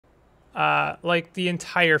Like the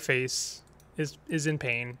entire face is in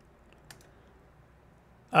pain.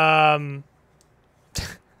 Um,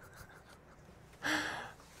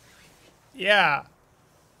 yeah.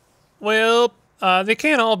 Well, they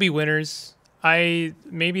can't all be winners.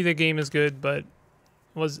 Maybe the game is good, but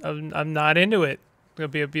I'm not into it. I'll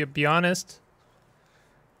be honest.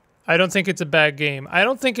 I don't think it's a bad game. I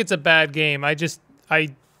don't think it's a bad game. I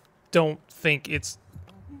don't think it's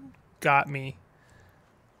got me.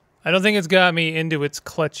 I don't think it's got me into its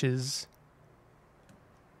clutches.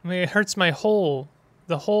 I mean, it hurts my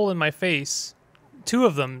the hole in my face. 2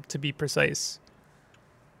 of them, to be precise.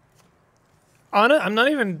 I'm not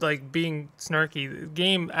even like being snarky. The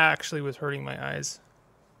game actually was hurting my eyes.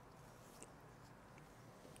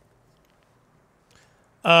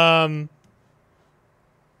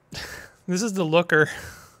 This is the Looker.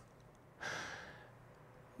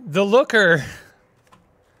 The Looker.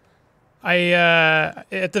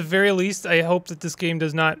 At the very least, I hope that this game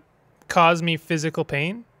does not cause me physical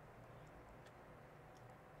pain.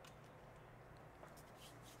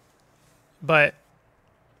 But,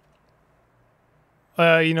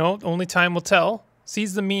 you know, only time will tell.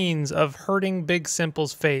 Sees the means of hurting Big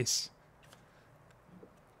Simple's face.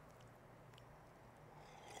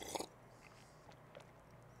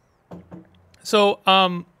 So,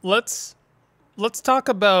 let's talk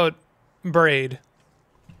about Braid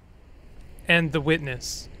and The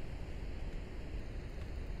Witness.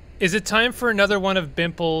 Is it time for another one of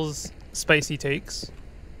Bimple's spicy takes?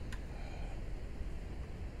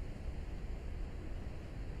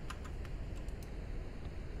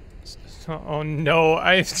 Oh no,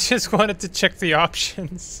 I just wanted to check the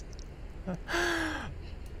options.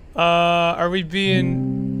 Are we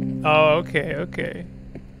being... Oh, okay.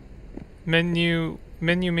 Menu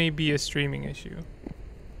may be a streaming issue.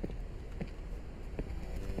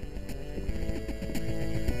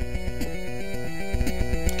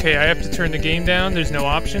 Okay, I have to turn the game down. There's no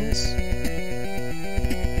options.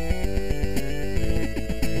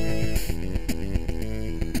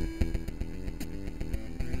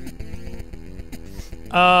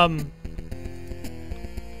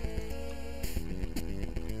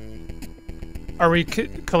 Are we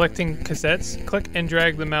collecting cassettes? Click and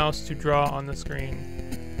drag the mouse to draw on the screen.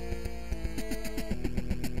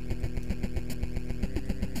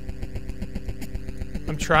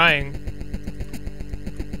 I'm trying.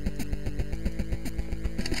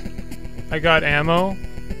 I got ammo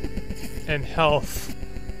and health.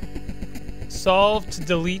 Solve to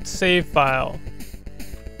delete save file.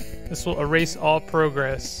 This will erase all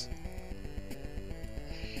progress.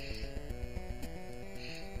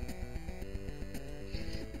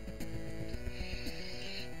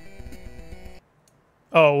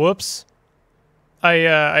 Oh, whoops.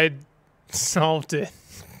 I solved it.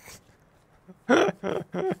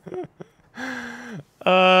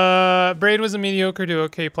 Braid was a mediocre to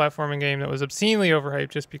okay platforming game that was obscenely overhyped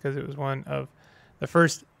just because it was one of the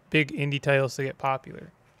first big indie titles to get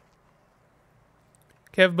popular.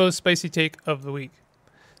 Kevbo's spicy take of the week.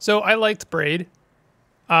 So I liked Braid.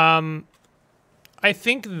 I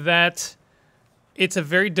think that it's a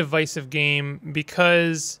very divisive game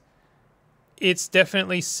because it's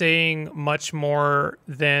definitely saying much more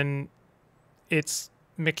than its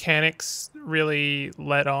mechanics really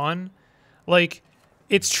let on. Like,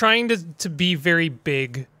 it's trying to be very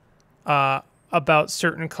big about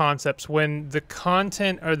certain concepts when the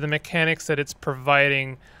content or the mechanics that it's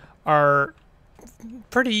providing are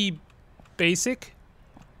pretty basic.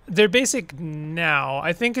 They're basic now.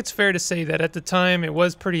 I think it's fair to say that at the time it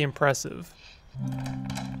was pretty impressive.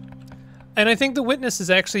 And I think The Witness is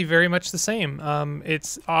actually very much the same.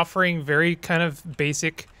 It's offering very kind of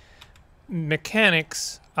basic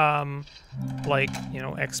mechanics, like, you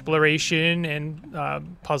know, exploration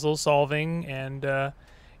and puzzle solving, and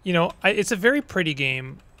you know, it's a very pretty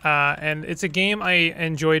game, and it's a game I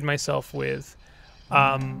enjoyed myself with.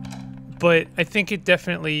 But I think it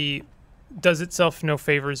definitely does itself no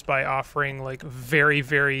favors by offering like very,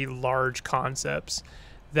 very large concepts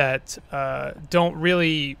that don't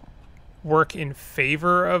really work in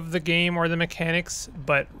favor of the game or the mechanics,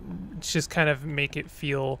 but just kind of make it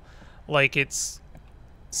feel like it's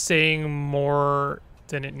saying more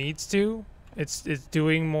than it needs to. It's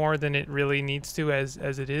doing more than it really needs to as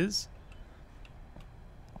it is.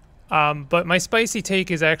 But my spicy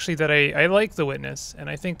take is actually that I like The Witness, and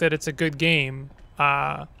I think that it's a good game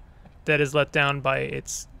that is let down by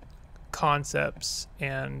its concepts,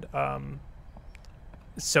 and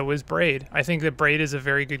so is Braid. I think that Braid is a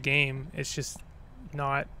very good game. It's just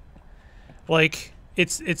not like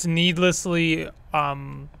it's needlessly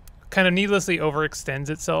kind of needlessly overextends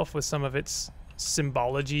itself with some of its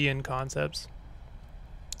symbology and concepts.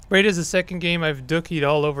 Braid is the second game I've dookied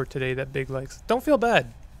all over today that Big likes. Don't feel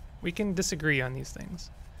bad. We can disagree on these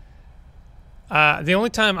things. The only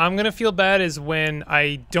time I'm going to feel bad is when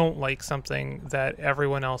I don't like something that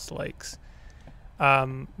everyone else likes.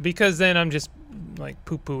 Because then I'm just like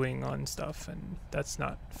poo-pooing on stuff, and that's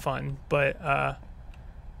not fun. But,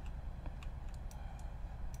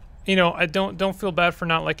 you know, I don't feel bad for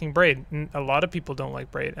not liking Braid. A lot of people don't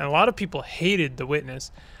like Braid, and a lot of people hated The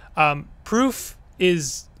Witness. Proof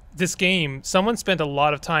is this game. Someone spent a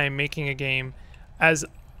lot of time making a game, as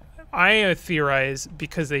I theorize,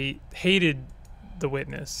 because they hated The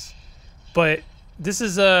Witness. But this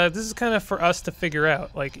is kind of for us to figure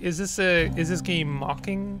out. Like, is this game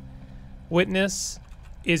mocking Witness?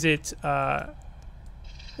 Is it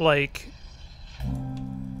like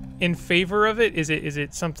in favor of it? Is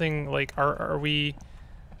it something like are we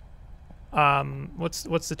what's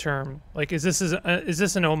the term? Like, is this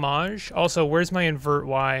an homage? Also, where's my invert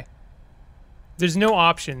Y? There's no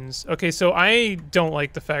options. Okay, so I don't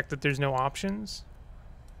like the fact that there's no options.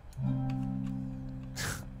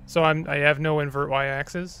 So I have no invert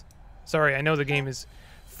y-axis. Sorry, I know the game is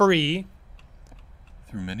free.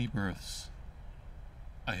 Through many births,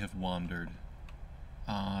 I have wandered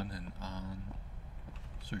on and on,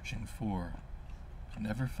 searching for, but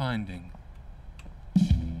never finding,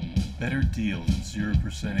 a better deal than 0%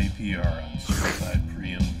 APR on certified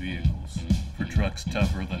pre-owned vehicles. For trucks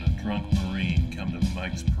tougher than a drunk Marine, come to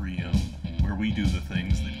Mike's Pre-Owned, where we do the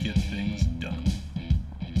things that get things done.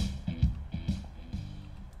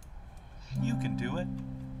 You can do it.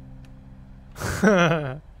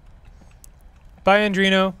 Bye,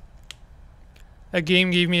 Andrino. That game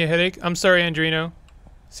gave me a headache. I'm sorry, Andrino.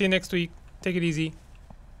 See you next week. Take it easy.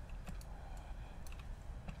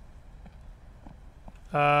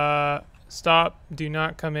 Stop. Do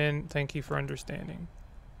not come in. Thank you for understanding.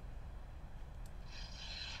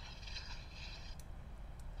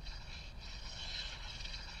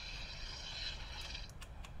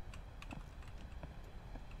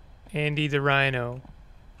 Andy the Rhino.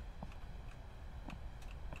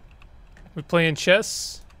 We playing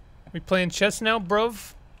chess? We playing chess now,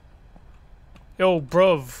 bruv? Yo,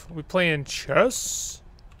 bruv. We playing chess?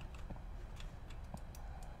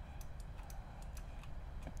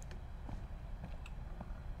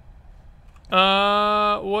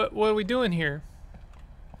 What are we doing here?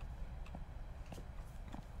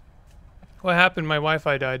 What happened? My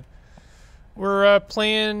Wi-Fi died. We're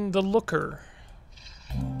playing The Looker.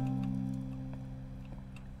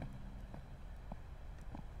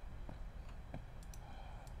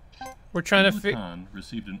 We're trying to Khan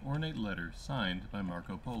received an ornate letter signed by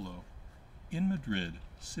Marco Polo. In Madrid,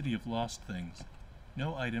 city of lost things,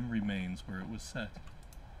 no item remains where it was set.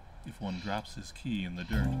 If one drops his key in the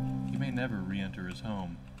dirt, he may never re-enter his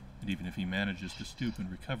home, and even if he manages to stoop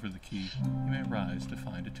and recover the key, he may rise to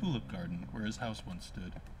find a tulip garden where his house once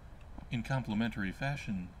stood. In complementary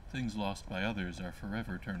fashion, things lost by others are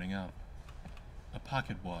forever turning up. A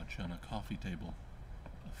pocket watch on a coffee table,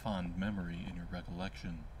 a fond memory in your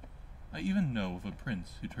recollection. I even know of a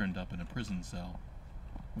prince who turned up in a prison cell.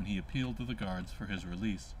 When he appealed to the guards for his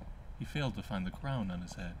release, he failed to find the crown on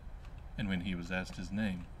his head, and when he was asked his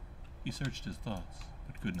name, he searched his thoughts,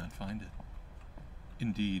 but could not find it.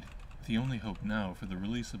 Indeed, the only hope now for the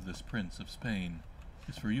release of this prince of Spain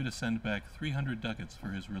is for you to send back 300 ducats for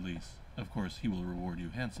his release. Of course, he will reward you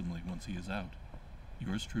handsomely once he is out.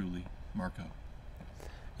 Yours truly, Marco.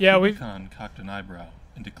 Yeah, Khan cocked an eyebrow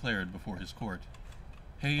and declared before his court,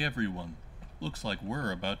 "Hey everyone, looks like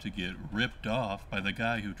we're about to get ripped off by the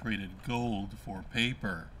guy who traded gold for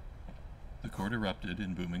paper." The court erupted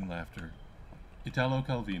in booming laughter. Italo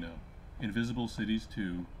Calvino, Invisible Cities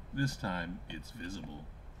 2, this time it's visible.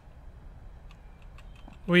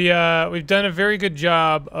 We've done a very good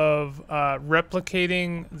job of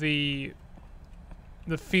replicating the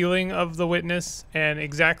feeling of The Witness and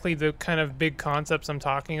exactly the kind of big concepts I'm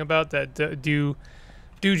talking about that do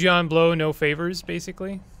John Blow no favors,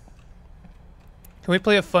 basically. Can we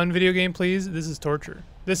play a fun video game, please? This is torture.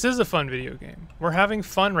 This is a fun video game. We're having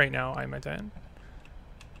fun right now, I'm10.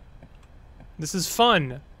 This is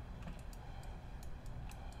fun.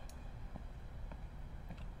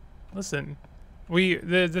 Listen,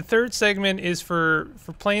 the third segment is for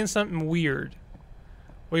playing something weird.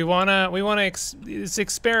 It's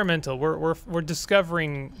experimental. We're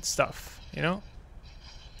discovering stuff, you know?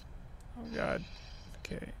 Oh God.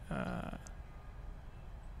 Okay.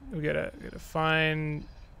 We gotta find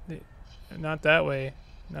not that way.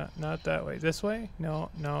 Not that way. This way? No,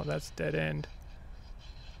 that's dead end.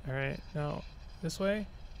 All right. No. This way?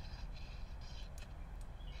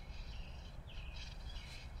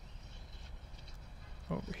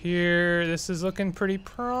 Over here, this is looking pretty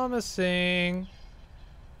promising.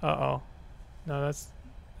 Uh-oh. No, that's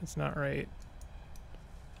not right.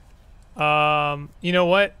 You know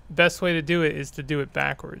what? Best way to do it is to do it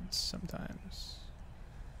backwards sometimes.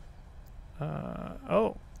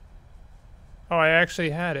 Oh. Oh, I actually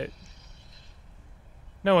had it.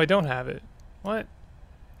 No, I don't have it. What?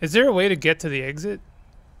 Is there a way to get to the exit?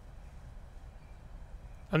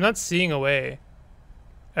 I'm not seeing a way.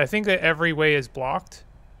 I think that every way is blocked.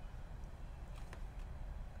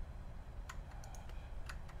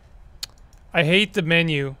 I hate the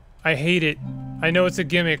menu. I hate it. I know it's a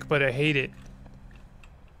gimmick, but I hate it.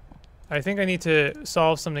 I think I need to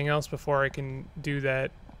solve something else before I can do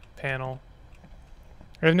that panel.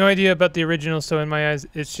 I have no idea about the original, so in my eyes,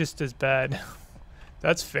 it's just as bad.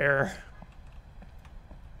 That's fair.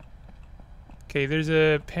 Okay, there's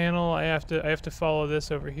a panel. I have to follow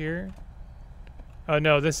this over here. Oh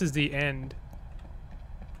no, this is the end.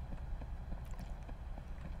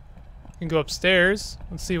 You can go upstairs.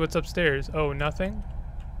 Let's see what's upstairs. Oh, nothing.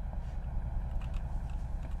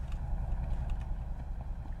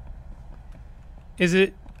 Is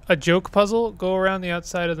it a joke puzzle? Go around the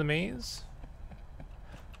outside of the maze?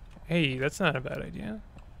 Hey, that's not a bad idea.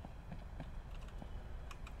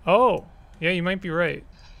 Oh, yeah, you might be right.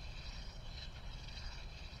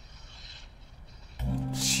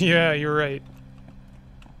 Yeah, you're right.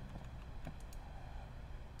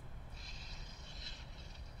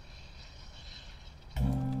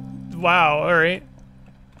 Wow, alright.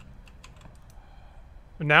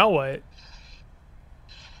 Now what?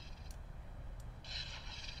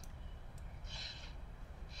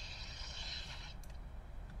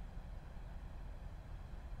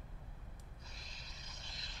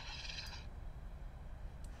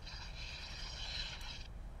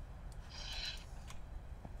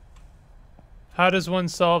 How does one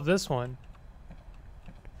solve this one?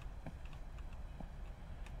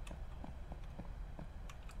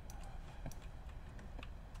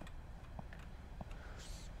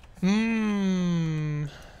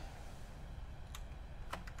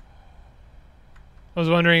 I was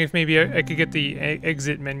wondering if maybe I could get the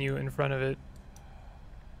exit menu in front of it.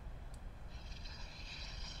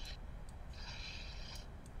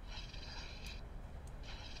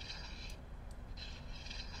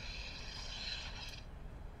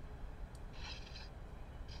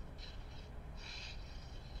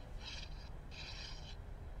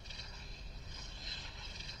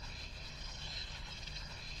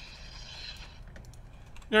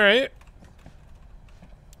 All right.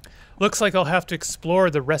 Looks like I'll have to explore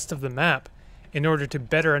the rest of the map in order to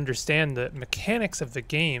better understand the mechanics of the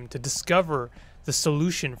game to discover the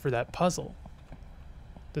solution for that puzzle.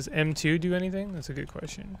 Does M2 do anything? That's a good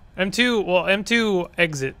question. M2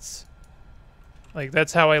 exits. Like,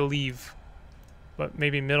 that's how I leave. But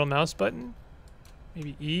maybe middle mouse button?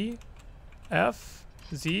 Maybe E? F?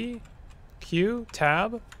 Z? Q?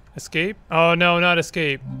 Tab? Escape? Oh, no, not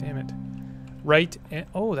escape. Damn it. Right and...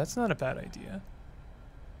 Oh, that's not a bad idea.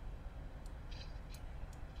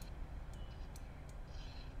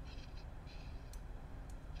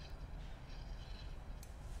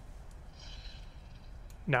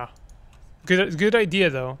 No. Good idea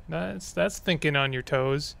though. That's thinking on your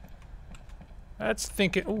toes. That's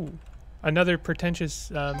thinking. Ooh, another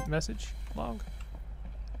pretentious message log.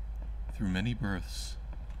 Through many births,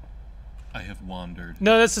 I have wandered.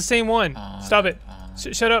 No, that's the same one. Stop it.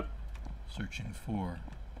 Shut up. Searching for,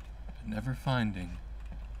 but never finding,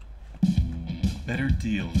 a better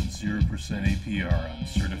deal than 0% APR on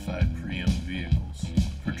certified pre-owned vehicles.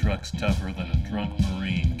 For trucks tougher than a drunk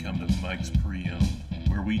Marine, come to Mike's Pre-Owned,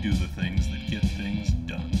 where we do the things that get things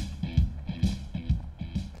done.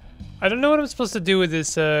 I don't know what I'm supposed to do with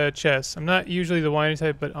this chest. I'm not usually the whiny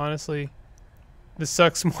type, but honestly, this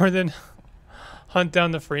sucks more than hunt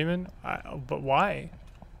down the Freeman. But why?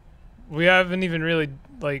 We haven't even really,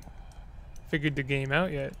 like, figured the game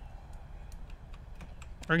out yet.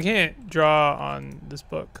 Or I can't draw on this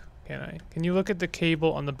book, can I? Can you look at the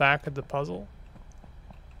cable on the back of the puzzle?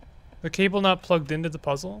 The cable not plugged into the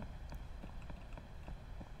puzzle?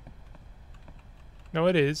 No,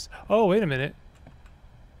 it is. Oh, wait a minute.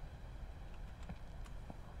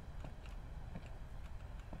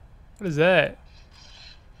 What is that?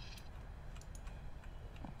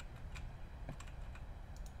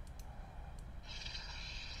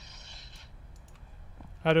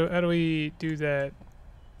 How do we do that?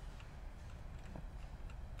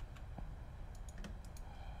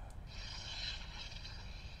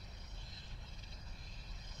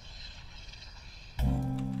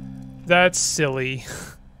 That's silly.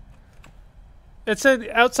 It said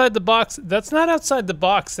outside the box. That's not outside the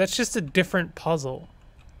box. That's just a different puzzle.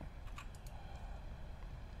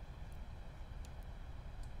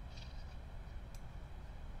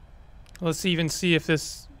 Let's even see if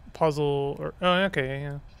this puzzle or oh, okay,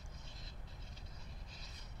 yeah.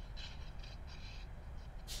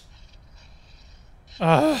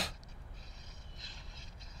 Ugh.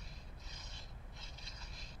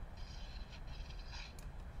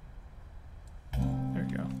 There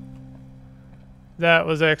we go. That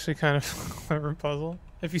was actually kind of a clever puzzle,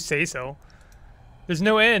 if you say so. There's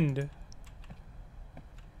no end.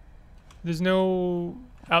 There's no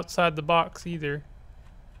outside the box either.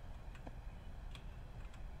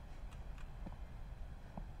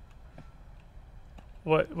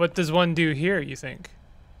 What does one do here, you think?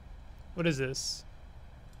 What is this?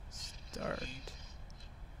 Start.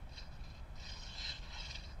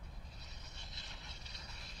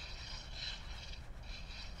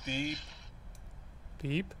 Beep.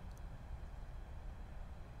 Beep. Beep.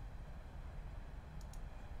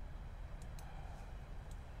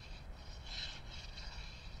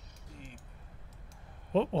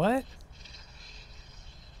 What?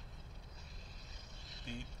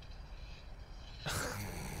 Beep.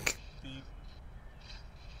 Beep.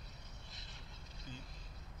 Beep.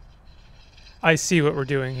 I see what we're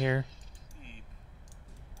doing here. Beep.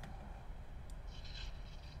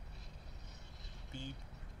 Beep.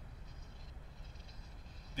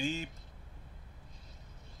 Beep.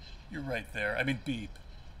 You're right there. I mean, beep.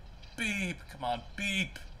 Beep. Come on,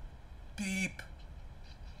 beep. Beep.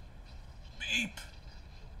 Beep.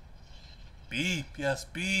 Beep. Yes,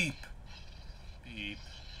 beep. Beep.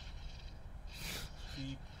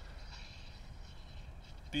 Beep.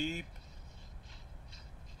 Beep.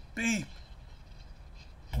 Beep.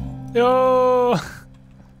 Yo.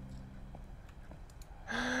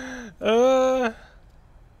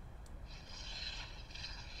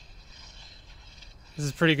 This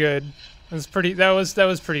is pretty good. That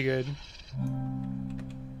was pretty good.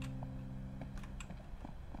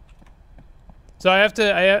 So I have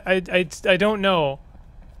to I don't know.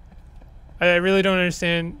 I really don't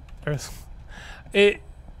understand.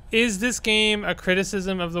 Is this game a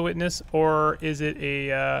criticism of The Witness, or is it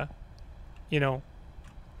a you know,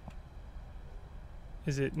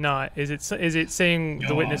 is it not? Is it saying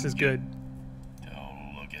The Witness is good?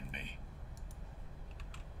 Don't look at me.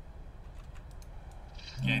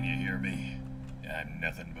 Can you hear me? I'm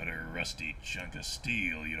nothing but a rusty chunk of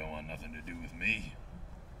steel. You don't want nothing to do with me.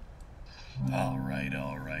 All right,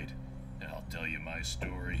 all right. I'll tell you my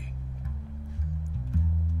story.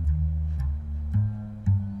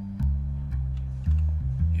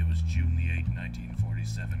 It was June the 8th,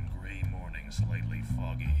 1947, gray morning, slightly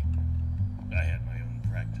foggy. I had my own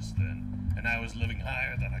practice then, and I was living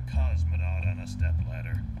higher than a cosmonaut on a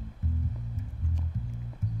stepladder.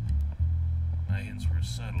 My hints were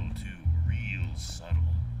subtle, too, real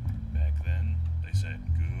subtle. Back then, they said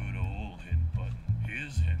good old hint button.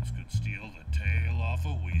 His hints could steal the tail off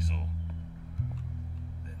a weasel.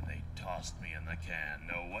 Then they tossed me in the can.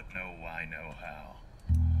 Know what, know why, know how.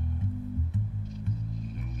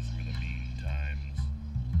 Those were the mean times,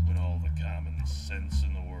 when all the common sense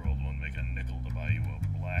in the world won't make a nickel to buy you a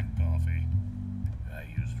black coffee. I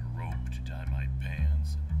used rope to tie my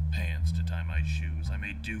pants, and pants to tie my shoes. I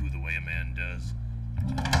made do the way a man does.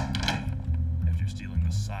 After stealing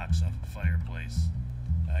the socks off a fireplace,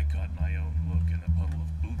 I caught my own look in a puddle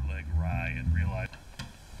of bootleg rye and realized...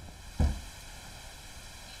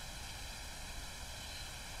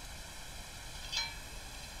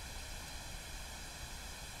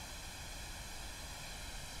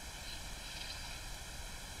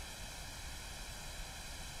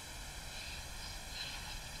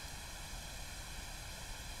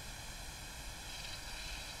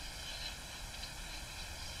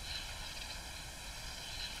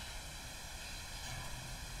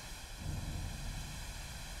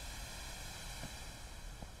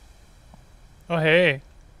 Oh, hey.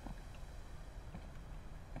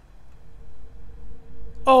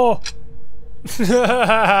 Oh!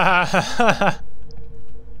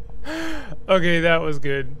 Okay, that was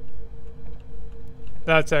good.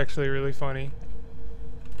 That's actually really funny.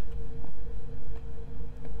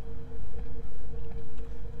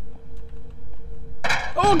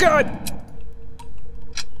 Oh, God!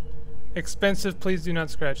 Expensive, please do not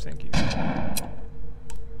scratch, thank you.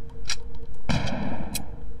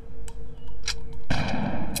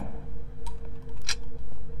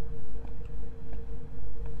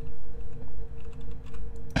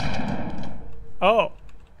 Oh,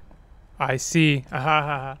 I see.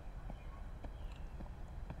 Ahaha.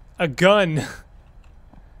 A gun.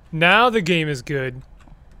 Now the game is good.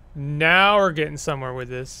 Now we're getting somewhere with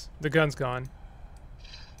this. The gun's gone.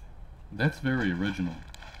 That's very original.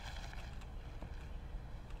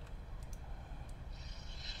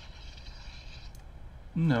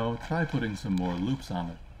 No, try putting some more loops on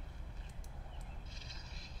it.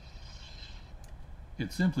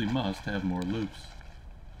 It simply must have more loops.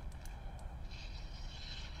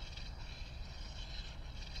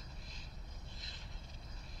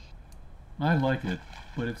 I like it,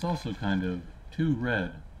 but it's also kind of too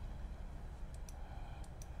red.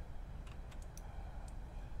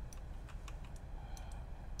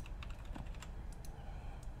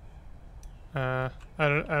 I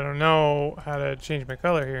don't know how to change my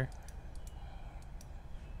color here.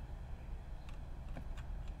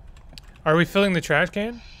 Are we filling the trash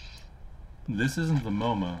can? This isn't the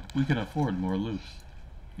MoMA. We can afford more loops.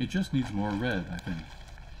 It just needs more red, I think.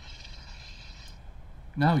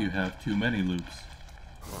 Now you have too many loops.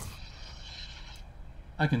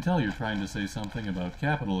 I can tell you're trying to say something about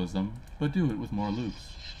capitalism, but do it with more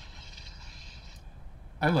loops.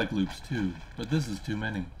 I like loops too, but this is too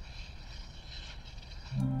many.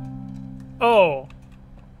 Oh!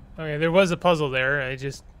 Okay, there was a puzzle there. It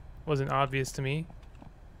just wasn't obvious to me.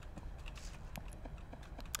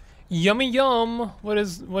 Yummy yum! What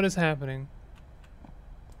is happening?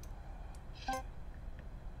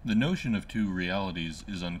 The notion of two realities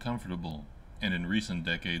is uncomfortable, and in recent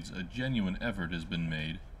decades a genuine effort has been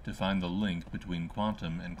made to find the link between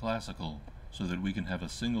quantum and classical, so that we can have a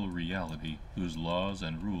single reality whose laws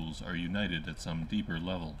and rules are united at some deeper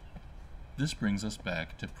level. This brings us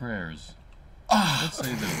back to prayers. Let's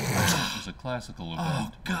say that a prayer is a classical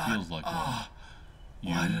event or feels like one.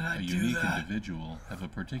 You, a unique individual, have a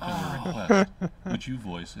particular request, which you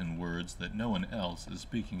voice in words that no one else is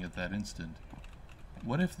speaking at that instant.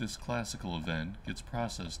 What if this classical event gets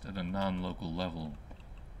processed at a non-local level?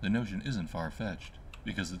 The notion isn't far-fetched,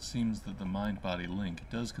 because it seems that the mind-body link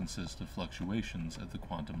does consist of fluctuations at the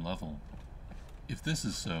quantum level. If this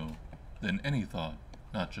is so, then any thought,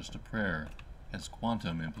 not just a prayer, has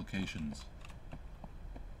quantum implications.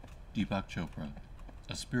 Deepak Chopra,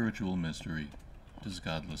 A Spiritual Mystery. Does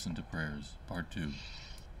God Listen to Prayers? Part 2.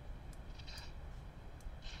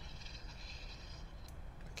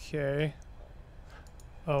 Okay.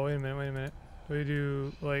 Oh, wait a minute. Do we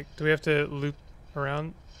do, like, do we have to loop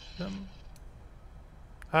around them?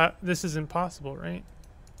 This is impossible, right?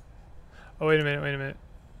 Oh, wait a minute.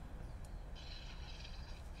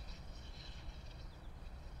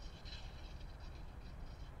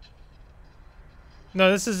 No,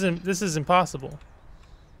 this is impossible.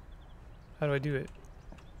 How do I do it?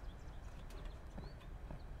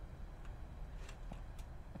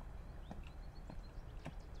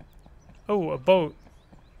 Oh, a boat.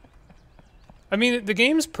 I mean, the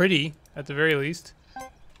game's pretty, at the very least.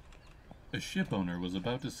 A ship owner was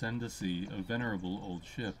about to send to sea a venerable old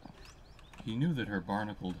ship. He knew that her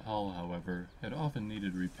barnacled hull, however, had often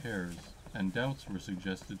needed repairs, and doubts were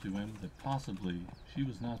suggested to him that possibly she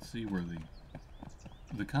was not seaworthy.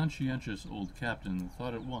 The conscientious old captain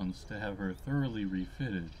thought at once to have her thoroughly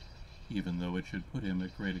refitted, even though it should put him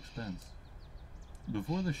at great expense.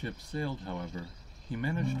 Before the ship sailed, however, he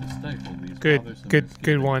managed to stifle these bothersome good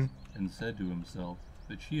misgivings one. and said to himself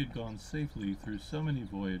that she had gone safely through so many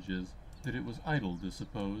voyages that it was idle to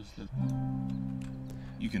suppose that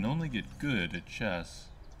you can only get good at chess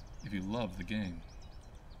if you love the game.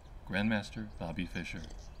 Grandmaster Bobby Fischer.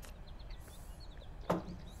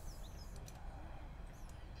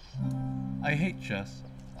 I hate chess.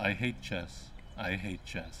 I hate chess. I hate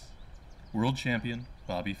chess. World champion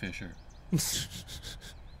Bobby Fischer.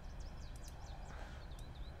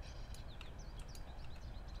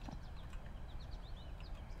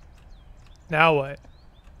 Now what?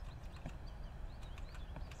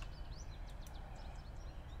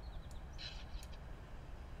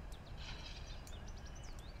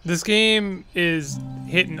 This game is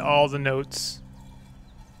hitting all the notes.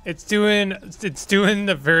 It's doing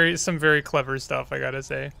some very clever stuff, I gotta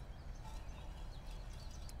say.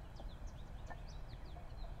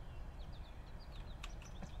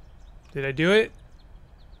 Did I do it?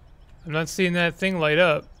 I'm not seeing that thing light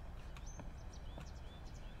up.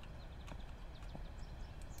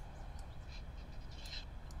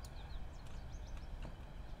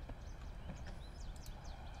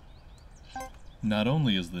 Not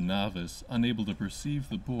only is the novice unable to perceive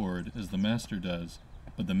the board as the master does,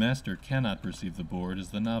 but the master cannot perceive the board as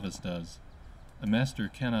the novice does. A master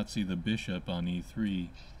cannot see the bishop on e3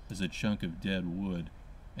 as a chunk of dead wood,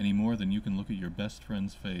 any more than you can look at your best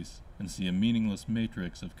friend's face and see a meaningless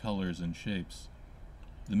matrix of colors and shapes.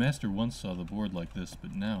 The master once saw the board like this,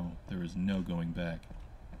 but now there is no going back.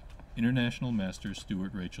 International Master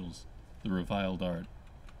Stuart Rachels, The Reviled Art.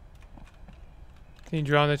 Can you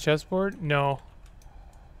draw on the chessboard? No.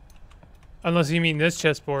 Unless you mean this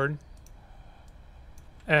chessboard.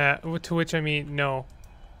 To which I mean, no.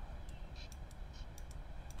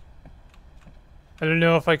 I don't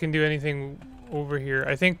know if I can do anything over here.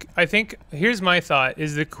 I think here's my thought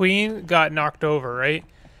is the queen got knocked over, right?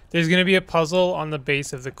 There's going to be a puzzle on the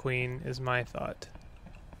base of the queen is my thought.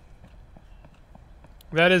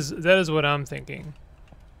 That is what I'm thinking.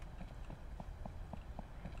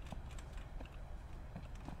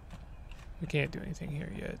 We can't do anything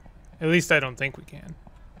here yet. At least I don't think we can.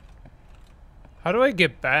 How do I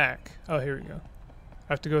get back? Oh, here we go.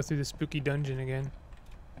 I have to go through the spooky dungeon again.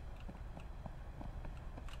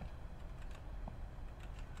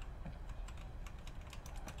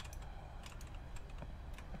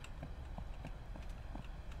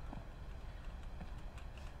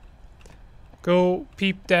 Go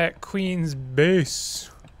peep that queen's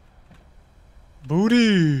base.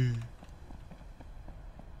 Booty.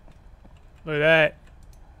 Look at that.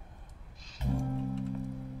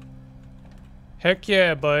 Heck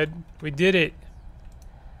yeah, bud. We did it.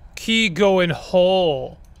 Key going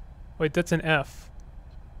whole. Wait, that's an F.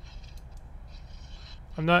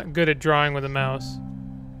 I'm not good at drawing with a mouse.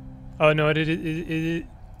 Oh no, it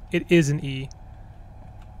is an E.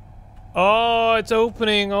 Oh, it's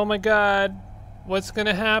opening. Oh my god. What's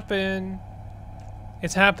gonna happen?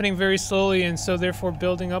 It's happening very slowly and so therefore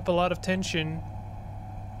building up a lot of tension.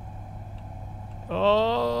 Oh,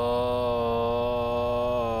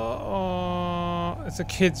 it's a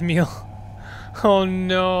kid's meal. Oh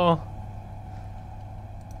no.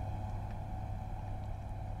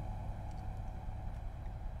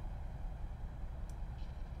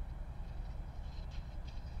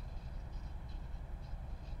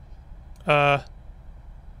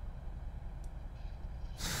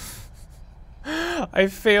 I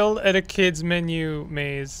failed at a kid's menu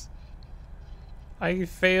maze. I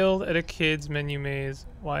failed at a kid's menu maze.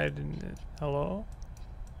 Why didn't it? Hello?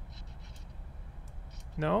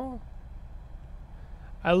 No?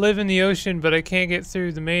 I live in the ocean, but I can't get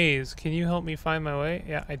through the maze. Can you help me find my way?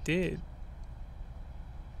 Yeah, I did.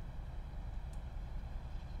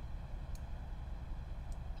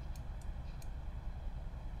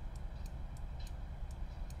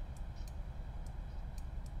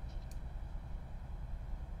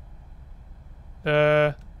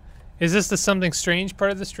 Is this the something strange part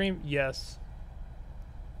of the stream? Yes.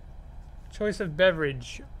 Choice of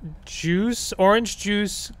beverage. Juice, orange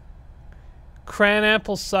juice, cran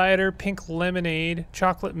apple cider, pink lemonade,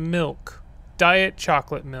 chocolate milk, diet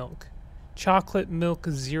chocolate milk, chocolate milk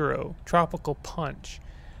zero, tropical punch.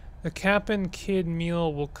 The Cap'n Kid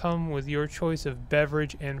meal will come with your choice of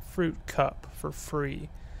beverage and fruit cup for free.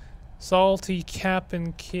 Salty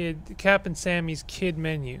Cap'n Sammy's Kid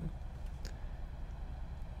menu.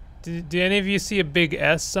 Do any of you see a big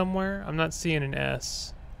S somewhere? I'm not seeing an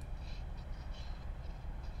S.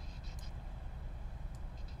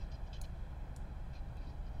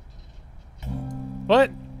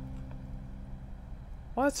 What?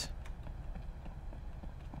 What?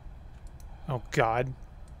 Oh God.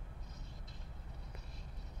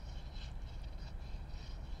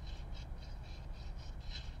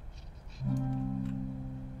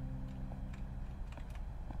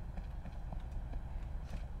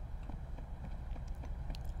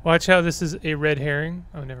 Watch how this is a red herring.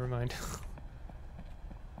 Oh, never mind.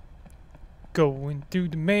 Going through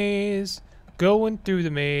the maze. Going through the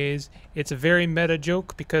maze. It's a very meta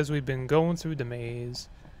joke because we've been going through the maze.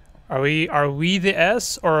 Are we the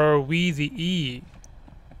S or are we the E?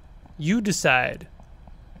 You decide.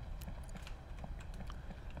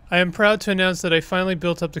 I am proud to announce that I finally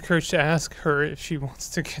built up the courage to ask her if she wants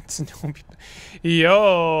to get to know me.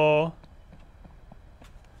 Yo.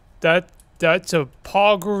 That's a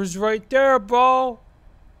poggers right there, bro.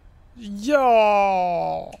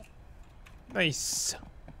 Yo. Nice.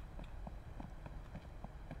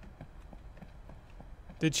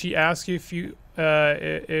 Did she ask you if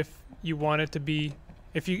you wanted to be,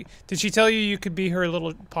 did she tell you could be her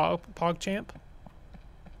little pog champ?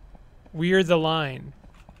 We're the line.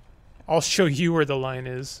 I'll show you where the line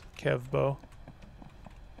is, Kevbo.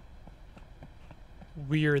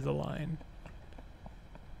 We're the line.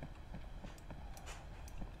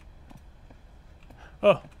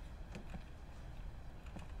 Oh.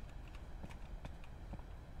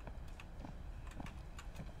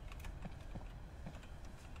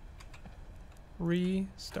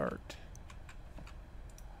 Restart.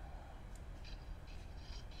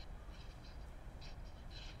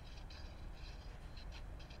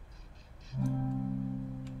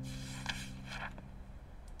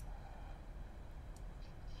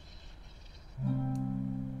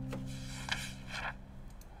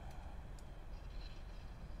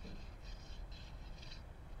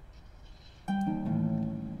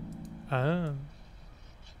 Ah.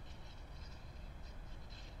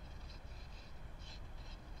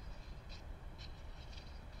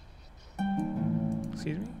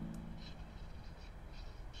 Excuse me?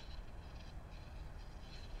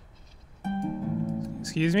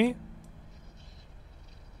 Excuse me?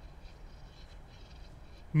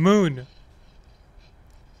 Moon.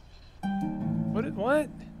 What?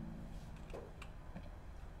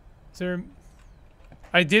 Is there...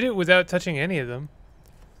 I did it without touching any of them.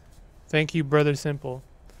 Thank you, Brother Simple.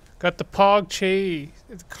 Got the Pog Chase.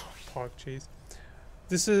 It's called Pog Chase.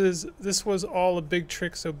 This was all a big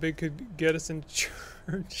trick so Big could get us into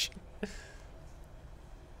church.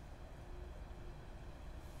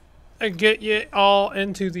 I get you all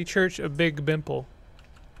into the church of Big Bimple.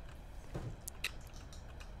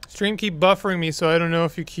 Stream keep buffering me, so I don't know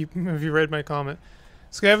if you read my comment.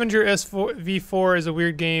 Scavenger SV4 is a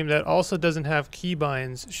weird game that also doesn't have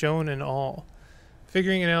keybinds shown and all.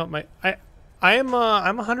 Figuring it out, I'm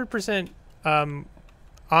 100%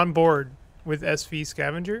 on board with SV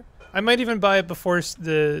Scavenger. I might even buy it before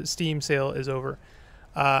the Steam sale is over.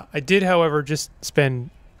 I did, however, just spend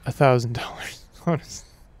 $1,000 on a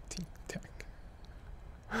Steam Deck.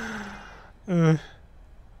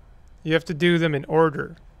 You have to do them in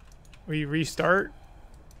order. Will you restart?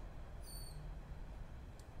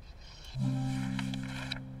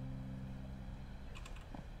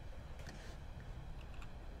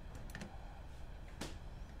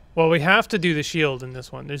 Well, we have to do the shield in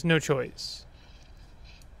this one. There's no choice.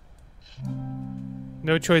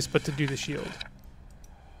 No choice but to do the shield.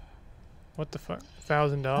 What the fuck?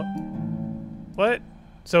 $1,000? What?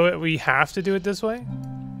 So we have to do it this way?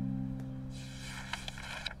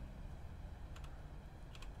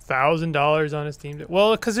 $1,000 on a Steam Deck?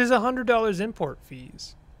 Well, because there's $100 import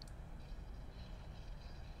fees.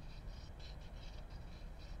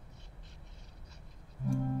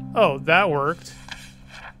 Oh, that worked.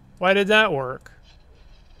 Why did that work?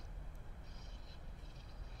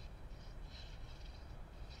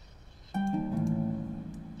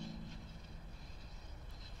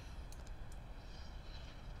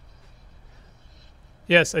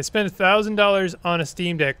 Yes, I spent $1,000 on a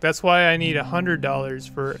Steam Deck. That's why I need $100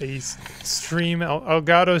 for a stream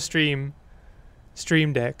Elgato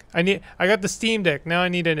Stream Deck. I got the Steam Deck. Now I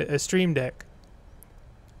need a Stream Deck.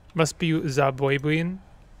 Must be Zabwebuin.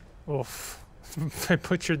 Oof. I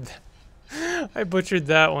butchered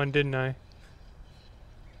that one, didn't I?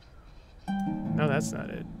 No, that's not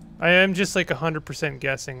it. I am just like 100%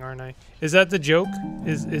 guessing, aren't I? Is that the joke?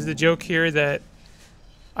 Is the joke here that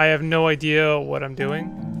I have no idea what I'm doing?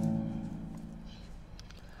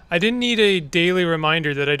 I didn't need a daily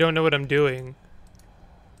reminder that I don't know what I'm doing.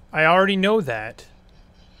 I already know that.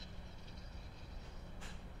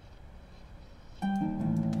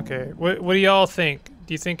 Okay, what do y'all think?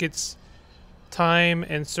 Do you think it's time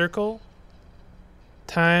and circle?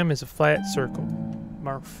 Time is a flat circle.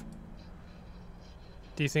 Marf.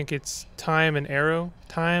 Do you think it's time and arrow?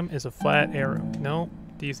 Time is a flat arrow. No?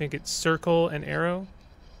 Do you think it's circle and arrow?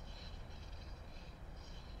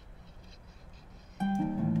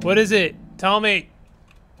 What is it? Tell me.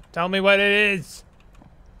 Tell me what it is.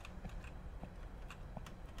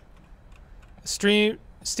 Steam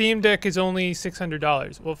Deck is only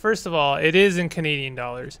 $600. Well, first of all, it is in Canadian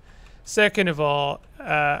dollars. Second of all,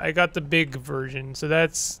 I got the big version, so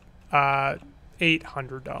that's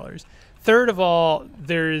 $800. Third of all,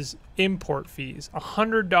 there's import fees.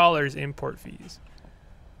 $100 import fees.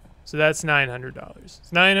 So that's $900.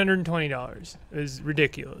 It's $920. It is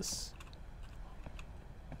ridiculous.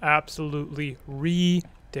 Absolutely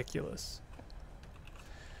ridiculous.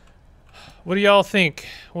 What do y'all think?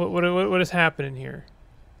 What is happening here?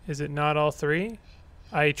 Is it not all three?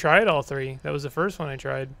 I tried all three. That was the first one I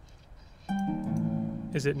tried.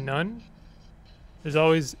 Is it none? There's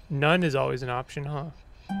always none is always an option, huh?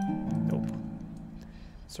 Nope.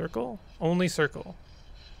 Circle? Only circle.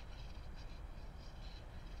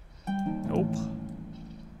 Nope.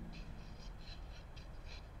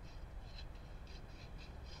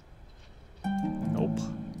 Nope.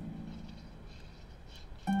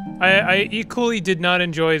 I equally did not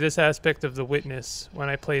enjoy this aspect of The Witness when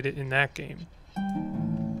I played it in that game.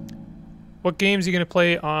 What games are you going to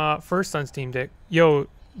play first on Steam Deck? Yo,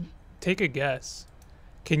 take a guess.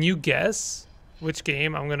 Can you guess which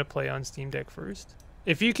game I'm going to play on Steam Deck first?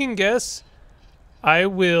 If you can guess, I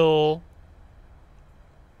will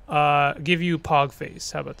give you Pog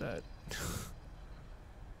Face. How about that?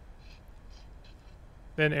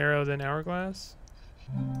 Then Arrow, then Hourglass.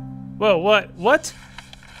 Whoa, what? What?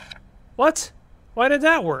 What? Why did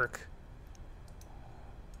that work?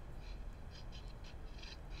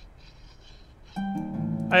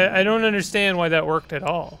 I don't understand why that worked at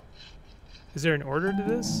all. Is there an order to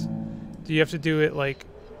this? Do you have to do it like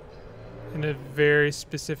in a very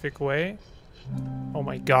specific way? Oh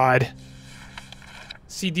my god.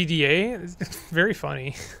 CDDA? It's very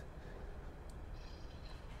funny.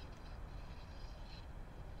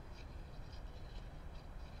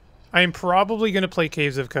 I am probably going to play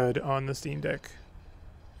Caves of Qud on the Steam Deck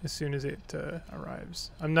as soon as it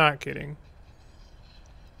arrives. I'm not kidding.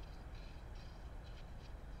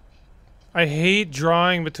 I hate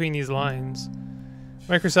drawing between these lines.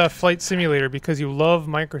 Microsoft Flight Simulator, because you love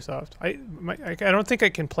Microsoft. I don't think I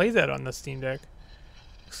can play that on the Steam Deck.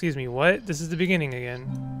 Excuse me, what? This is the beginning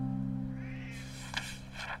again.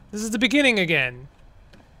 This is the beginning again.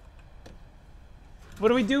 What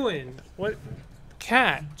are we doing? What?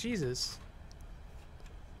 Cat, Jesus.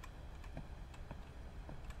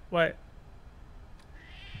 What?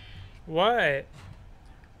 What?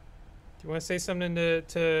 Do you want to say something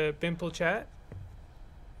to Bimple Chat?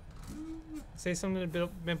 Say something to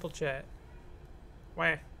Bimple Chat.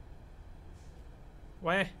 Why?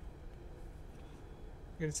 Why? You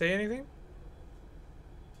gonna say anything?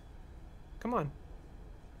 Come on.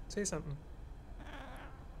 Say something.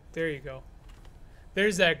 There you go.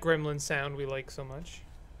 There's that gremlin sound we like so much.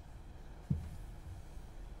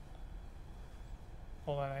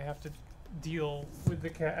 Hold on, I have to deal with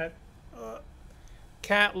the cat.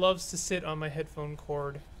 Cat loves to sit on my headphone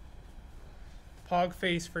cord. Pog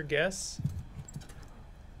face for guess.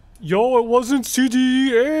 Yo, it wasn't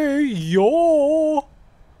CDA. Yo.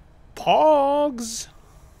 Pogs.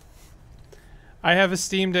 I have a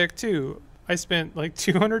Steam Deck too. I spent like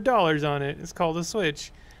 $200 on it. It's called a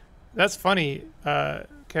Switch. That's funny,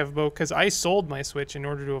 Kevbo, because I sold my Switch in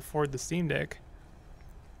order to afford the Steam Deck.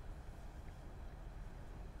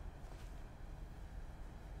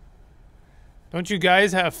 Don't you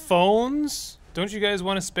guys have phones? Don't you guys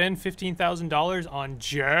want to spend $15,000 on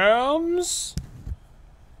gems?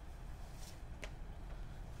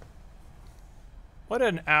 What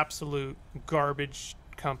an absolute garbage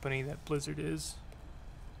company that Blizzard is.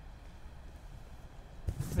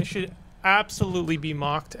 They should absolutely be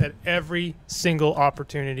mocked at every single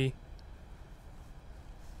opportunity.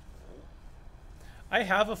 I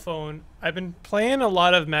have a phone. I've been playing a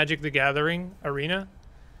lot of Magic the Gathering Arena,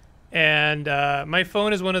 and my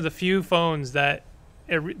phone is one of the few phones that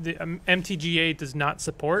the MTGA does not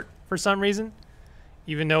support for some reason,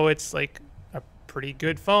 even though it's like a pretty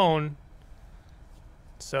good phone.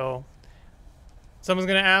 So someone's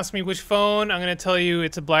going to ask me which phone. I'm going to tell you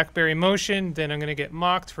it's a BlackBerry Motion. Then I'm going to get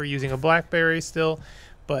mocked for using a BlackBerry still.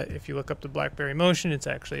 But if you look up the BlackBerry Motion, it's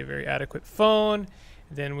actually a very adequate phone.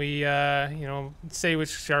 Then we, you know, say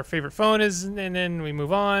which our favorite phone is, and then we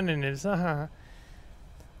move on. And it's,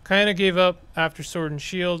 kind of gave up after Sword and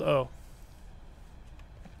Shield. Oh.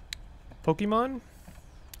 Pokemon?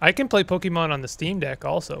 I can play Pokemon on the Steam Deck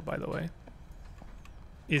also, by the way.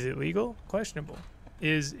 Is it legal? Questionable.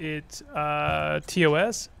 Is it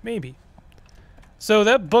TOS? Maybe. So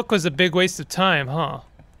that book was a big waste of time, huh?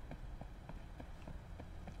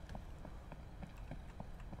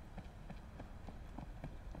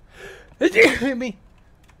 Me.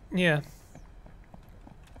 Yeah.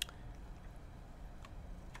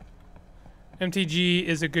 MTG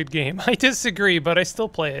is a good game. I disagree, but I still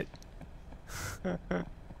play it.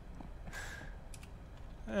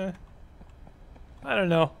 I don't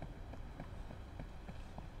know.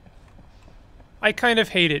 I kind of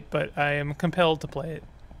hate it, but I am compelled to play it.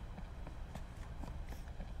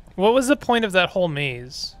 What was the point of that whole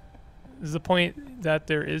maze? Is the point that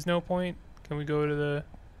there is no point? Can we go to the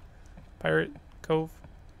Pirate Cove?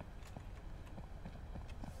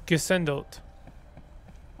 Gesendelt.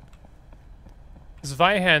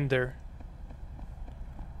 Zweihander.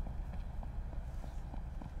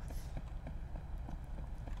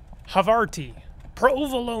 Havarti.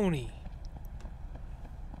 Provolone.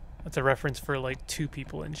 That's a reference for like 2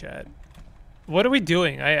 people in chat. What are we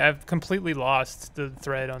doing? I've completely lost the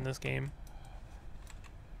thread on this game.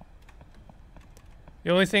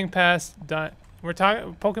 The only thing past we're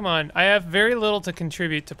talking Pokemon. I have very little to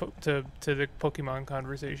contribute to the Pokemon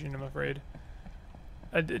conversation, I'm afraid.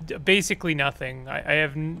 Basically nothing. I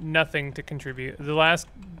have nothing to contribute. The last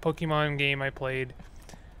Pokemon game I played,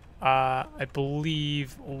 I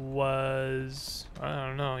believe was,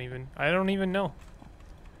 I don't even know.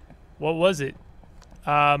 What was it?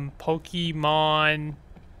 Pokemon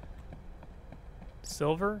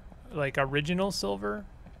Silver? Like original Silver?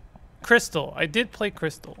 Crystal. I did play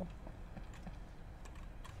Crystal.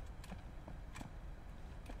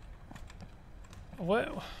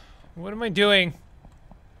 What am I doing?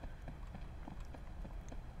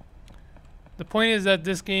 The point is that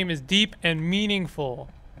this game is deep and meaningful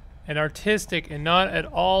and artistic and not at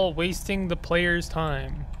all wasting the player's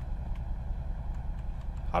time.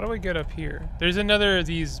 How do I get up here? There's another of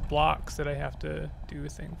these blocks that I have to do a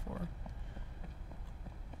thing for.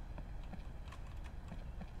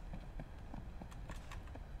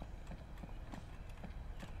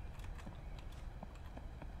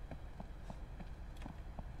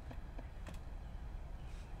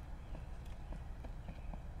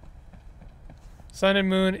 Sun and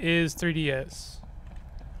Moon is 3DS.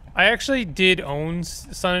 I actually did own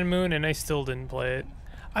Sun and Moon and I still didn't play it.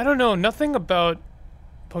 I don't know, nothing about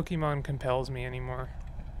Pokemon compels me anymore.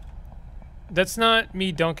 That's not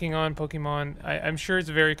me dunking on Pokemon. I'm sure it's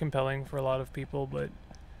very compelling for a lot of people, but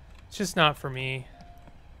it's just not for me.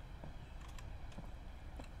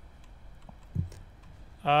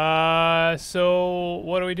 So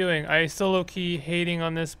what are we doing? I still low-key hating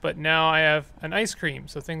on this, but now I have an ice cream,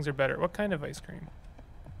 so things are better. What kind of ice cream?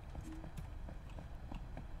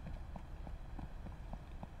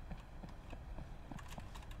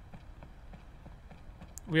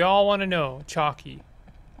 We all want to know. Chalky.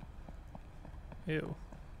 Ew.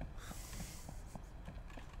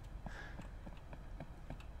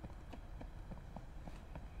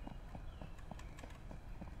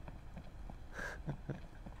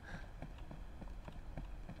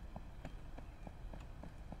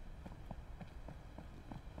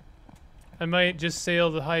 I might just sail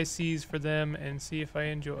the high seas for them and see if I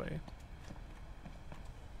enjoy.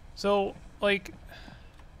 So, like,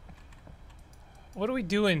 what are we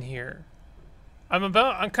doing here? I'm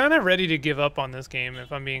kind of ready to give up on this game,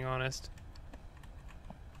 if I'm being honest.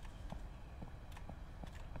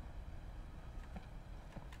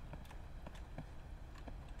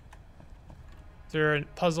 Is there a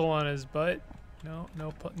puzzle on his butt?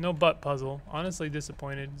 No butt puzzle. Honestly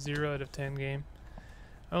disappointed. 0 out of 10 game.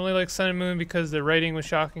 I only like Sun and Moon because the writing was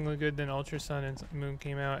shockingly good. Then Ultra Sun and Moon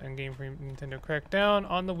came out and Game Freak Nintendo cracked down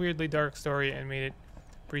on the weirdly dark story and made it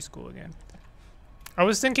preschool again. I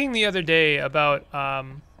was thinking the other day about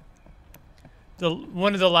one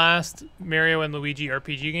of the last Mario and Luigi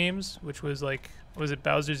RPG games, which was like, was it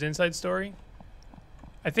Bowser's Inside Story?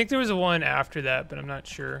 I think there was a one after that, but I'm not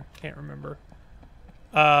sure. Can't remember.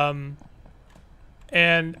 And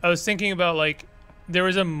I was thinking about, like, there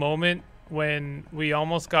was a moment when we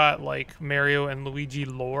almost got like Mario and Luigi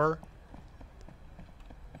lore,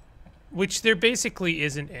 which there basically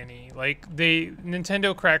isn't any. Like,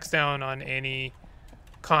 Nintendo cracks down on any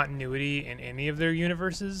continuity in any of their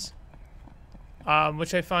universes,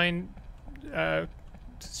 which I find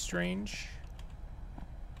strange.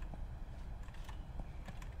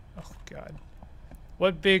 Oh god.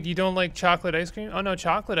 What big, you don't like chocolate ice cream? Oh no,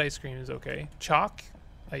 chocolate ice cream is okay. Chalk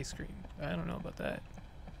ice cream. I don't know about that.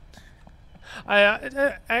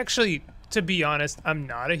 I actually, to be honest, I'm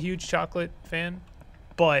not a huge chocolate fan,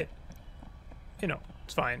 but you know,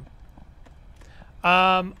 it's fine.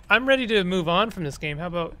 I'm ready to move on from this game.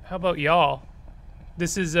 How about y'all?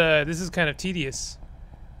 This is kind of tedious.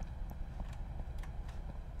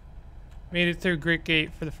 Made it through Great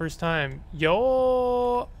Gate for the first time.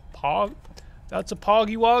 Yo, Pog. That's a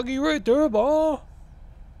Poggy Woggy right there, boy.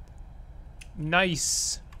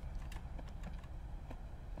 Nice.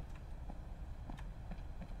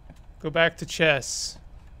 Go back to chess.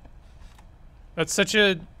 That's such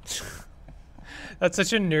a that's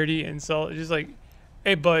such a nerdy insult. It's just like,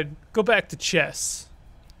 hey bud, go back to chess.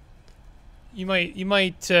 You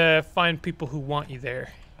might find people who want you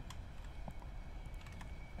there.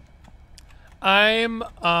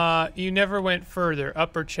 You never went further.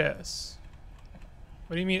 Upper chess.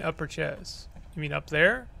 What do you mean upper chess? You mean up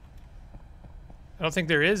there? I don't think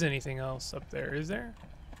there is anything else up there, is there?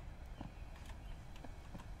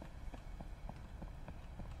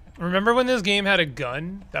 Remember when this game had a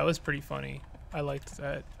gun? That was pretty funny. I liked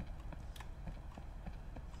that.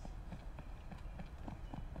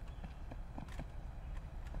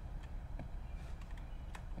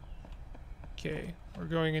 Okay, we're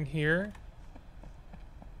going in here.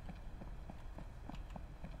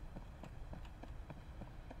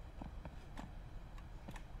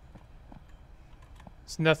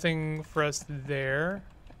 There's nothing for us there.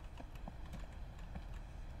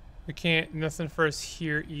 We can't, nothing for us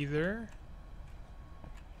here either.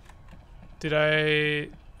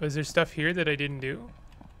 Was there stuff here that I didn't do?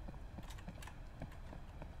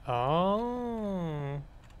 Oh.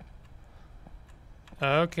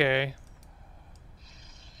 Okay.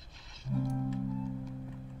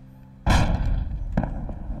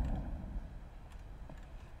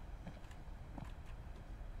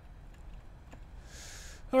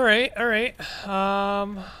 All right.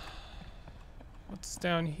 What's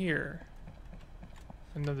down here?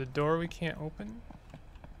 Another door we can't open?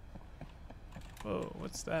 Whoa,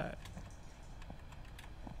 what's that?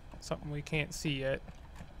 Something we can't see yet.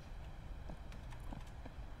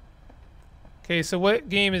 Okay, so what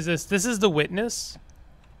game is this? This is The Witness.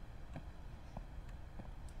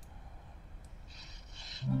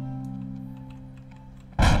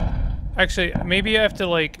 Actually, maybe I have to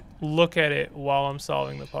like look at it while I'm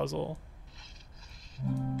solving the puzzle.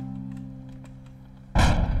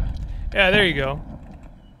 Yeah, there you go.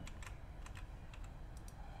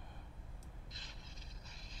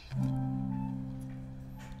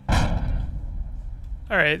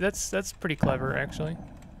 All right, that's pretty clever actually.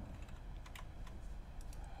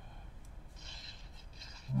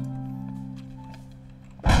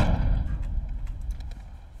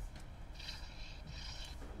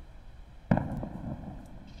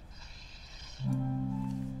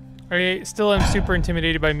 I still am super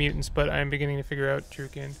intimidated by mutants, but I'm beginning to figure out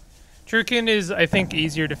Trukin. Trukin is, I think,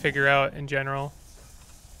 easier to figure out in general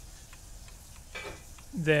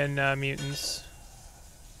than mutants.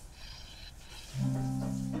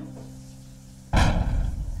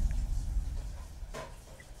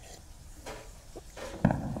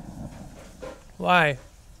 Why?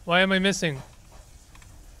 Why am I missing?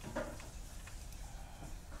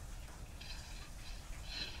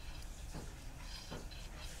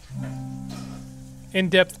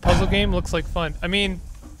 In-depth puzzle game looks like fun. I mean,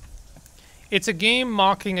 it's a game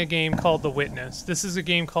mocking a game called The Witness. This is a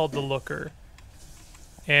game called The Looker.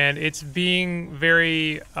 And it's being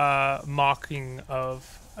very mocking of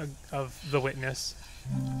The Witness,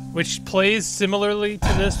 which plays similarly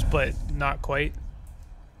to this, but not quite.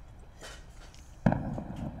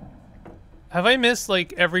 Have I missed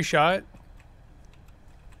like every shot?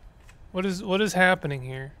 What is happening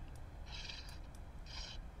here?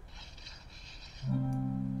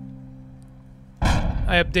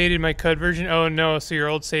 I updated my CUD version. Oh no, so your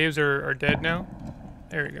old saves are dead now?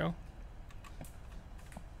 There we go.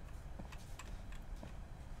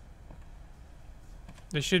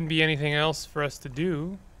 There shouldn't be anything else for us to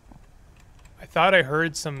do. I thought I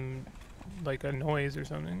heard some, like a noise or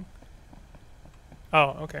something.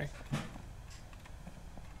 Oh, okay.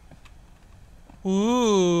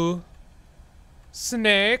 Ooh.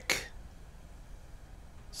 Snake.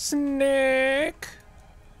 Snake.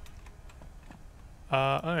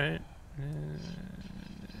 Alright.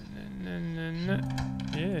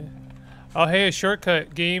 Yeah. Oh, hey, a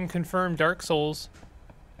shortcut. Game confirmed Dark Souls.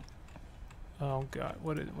 Oh god,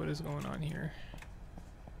 what is going on here?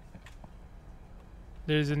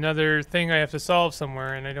 There's another thing I have to solve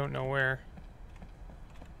somewhere and I don't know where.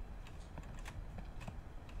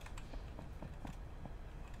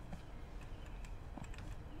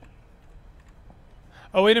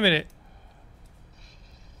 Oh, wait a minute.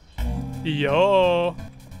 Yo.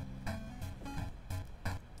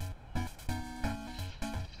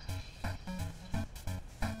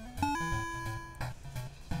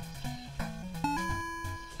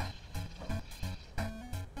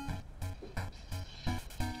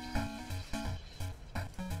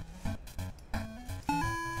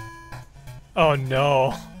 Oh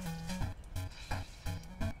no.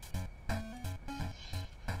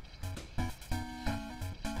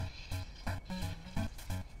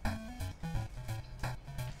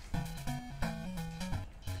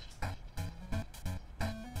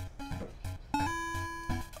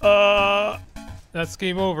 That's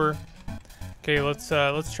game over. Okay, let's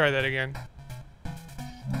try that again.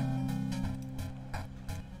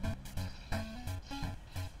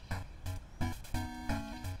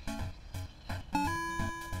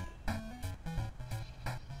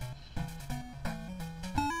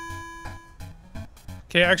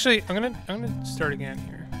 Okay, actually, I'm gonna start again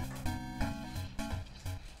here.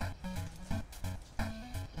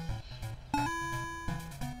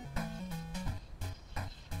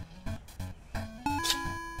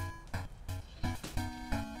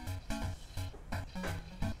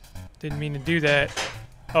 Didn't mean to do that.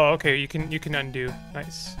 Oh, okay, you can undo.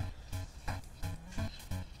 Nice.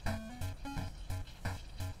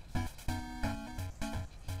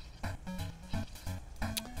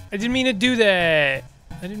 I didn't mean to do that.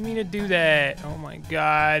 I didn't mean to do that. Oh my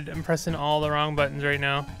god, I'm pressing all the wrong buttons right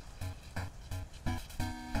now.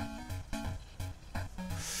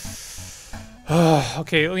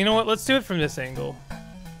 Okay, well, you know what? Let's do it from this angle.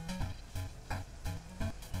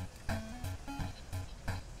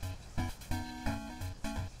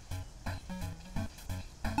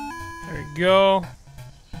 There we go.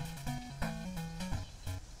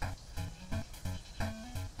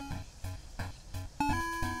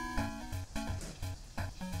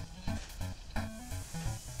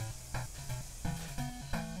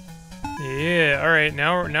 Yeah, all right.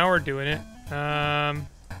 Now we're doing it.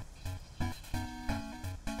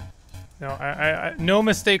 No, no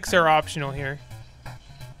mistakes are optional here.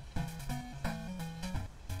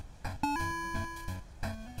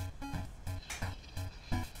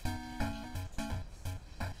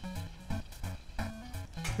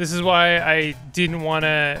 This is why I didn't want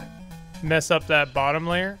to mess up that bottom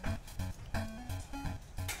layer.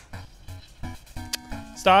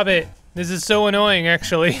 Stop it. This is so annoying,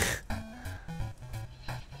 actually.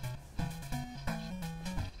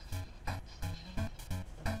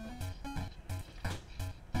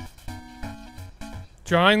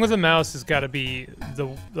 Drawing with a mouse has got to be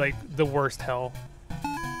the worst hell.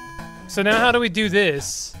 So now how do we do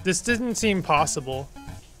this? This didn't seem possible.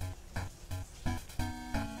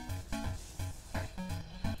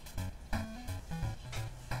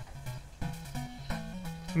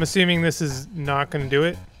 I'm assuming this is not going to do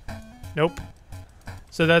it. Nope.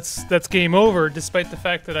 So that's game over, despite the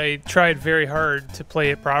fact that I tried very hard to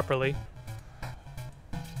play it properly.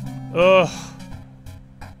 Ugh.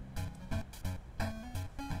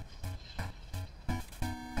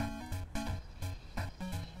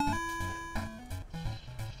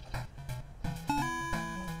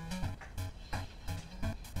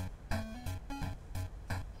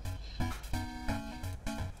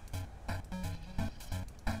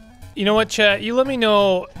 You know what, chat? You let me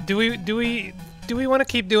know. Do we want to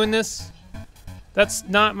keep doing this? That's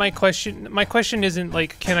not my question. My question isn't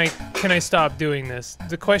like can I stop doing this?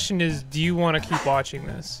 The question is, do you want to keep watching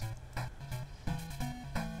this?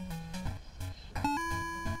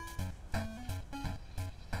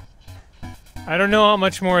 I don't know how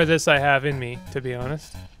much more of this I have in me, to be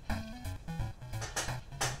honest.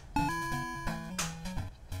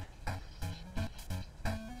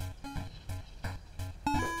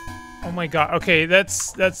 Oh my god. Okay,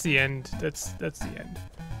 that's the end. That's the end.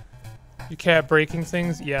 You kept breaking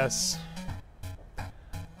things? Yes.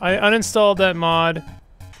 I uninstalled that mod,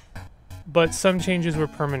 but some changes were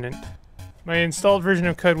permanent. My installed version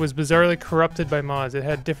of CUD was bizarrely corrupted by mods. It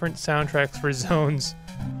had different soundtracks for zones,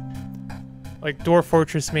 like Dwarf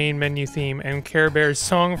Fortress main menu theme and Care Bear's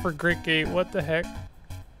song for Grit Gate. What the heck?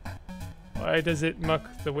 Why does it muck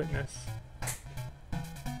the witness?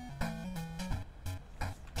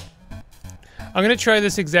 I'm gonna try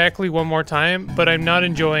this exactly one more time, but I'm not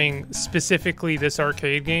enjoying specifically this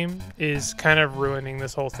arcade game. Is kind of ruining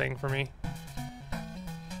this whole thing for me.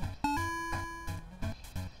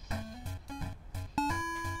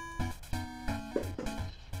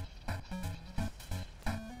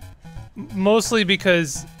 Mostly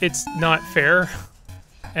because it's not fair,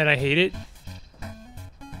 and I hate it.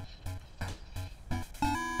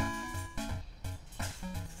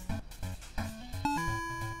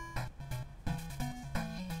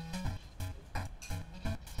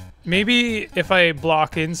 Maybe if I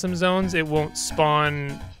block in some zones, it won't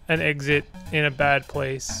spawn an exit in a bad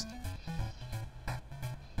place.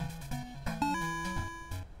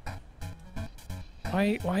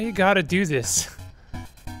 Why you gotta do this?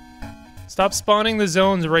 Stop spawning the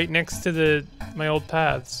zones right next to my old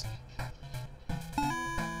paths.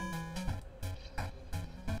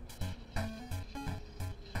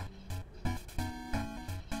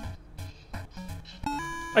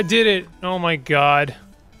 I did it! Oh my god.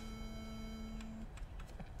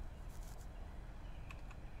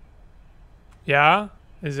 Yeah?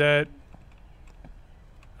 Is that...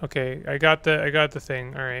 Okay, I got the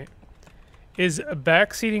thing. Alright. Is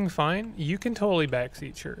backseating fine? You can totally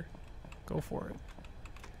backseat, sure. Go for it.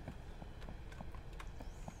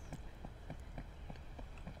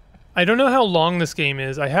 I don't know how long this game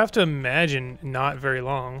is. I have to imagine not very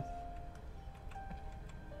long.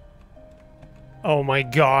 Oh my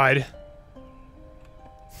god.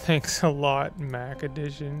 Thanks a lot, Mac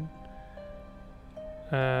Edition.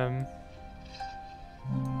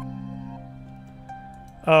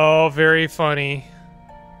 Oh, very funny.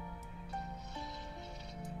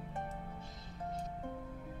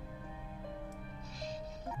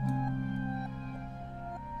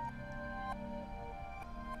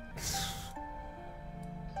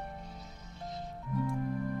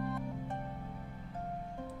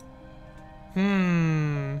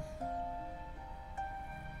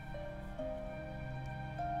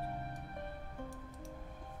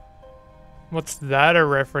 What's that a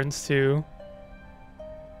reference to?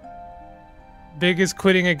 Big is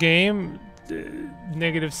quitting a game?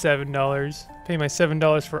 Negative $7. Pay my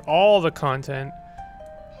 $7 for all the content.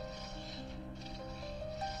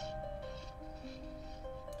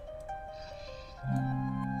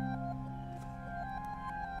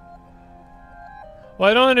 Well,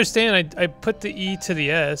 I don't understand. I put the E to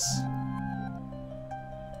the S.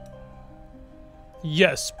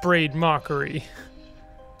 Yes, braid mockery.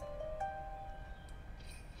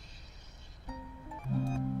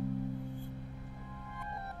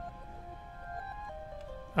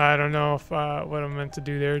 I don't know if what I'm meant to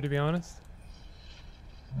do there, to be honest.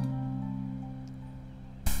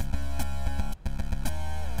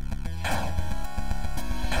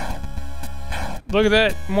 Look at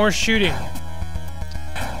that, more shooting.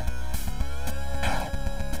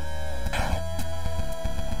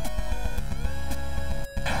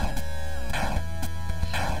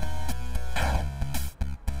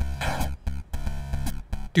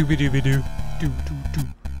 Dooby dooby doo, doo doo doo,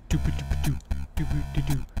 dooby dooby doo, dooby doo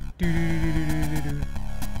doo, doo doo doo doo doo doo.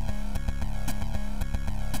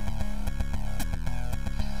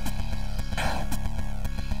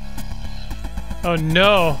 Oh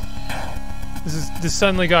no! This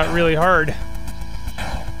suddenly got really hard.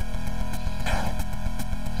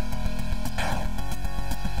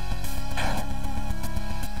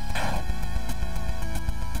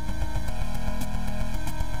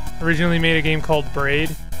 Originally made a game called Braid,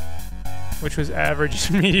 which was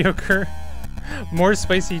average and mediocre. More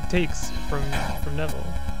spicy takes from Neville.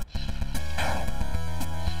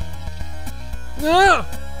 Ah!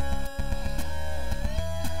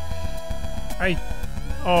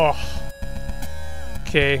 Oh.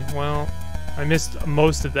 Okay, well, I missed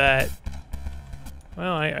most of that.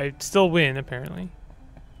 Well, I still win, apparently.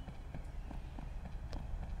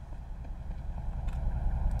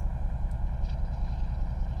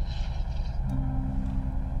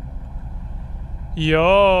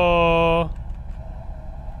 Yo.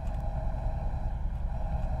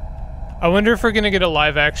 I wonder if we're gonna get a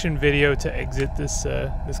live action video to exit this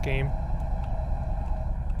this game.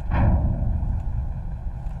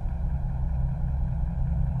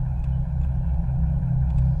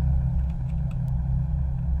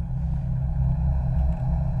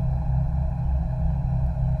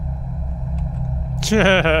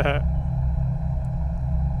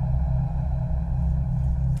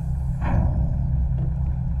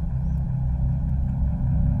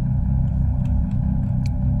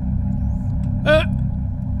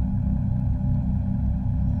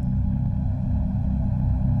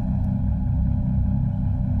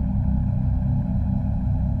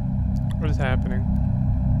 What is happening?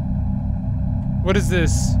 What is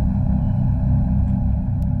this?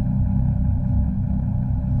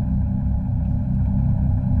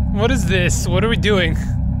 What is this? What are we doing?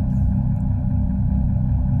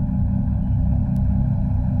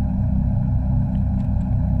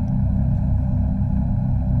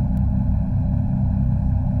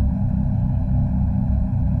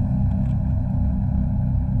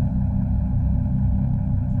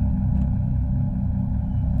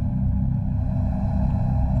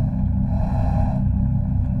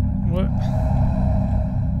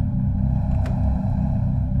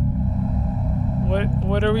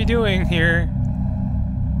 What are we doing here?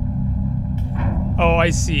 Oh,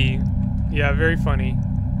 I see. Yeah, very funny.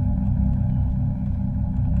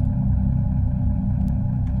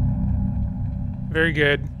 Very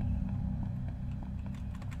good.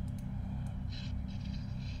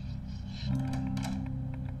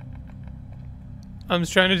 I'm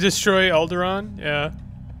just trying to destroy Alderaan. Yeah.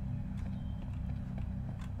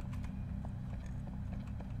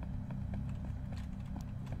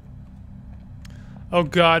 Oh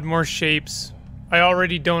god, more shapes. I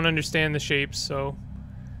already don't understand the shapes, so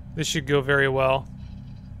this should go very well.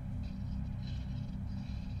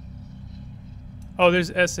 Oh, there's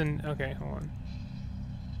S and... Okay, hold on.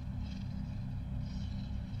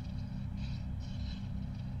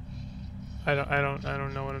 I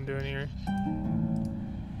don't know what I'm doing here.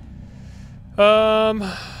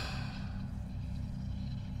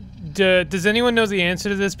 Does anyone know the answer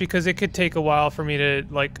to this? Because it could take a while for me to,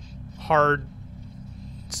 like, hard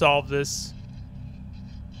solve this.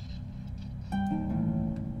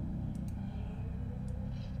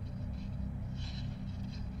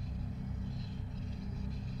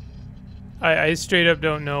 I straight up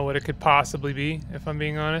don't know what it could possibly be, if I'm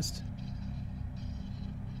being honest.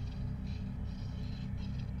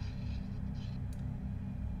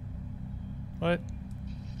 What?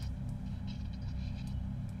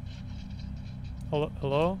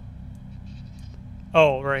 Hello?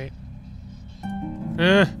 Oh, right.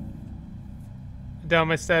 Down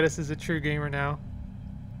my status as a true gamer now.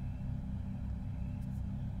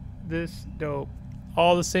 This dope.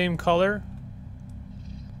 All the same color?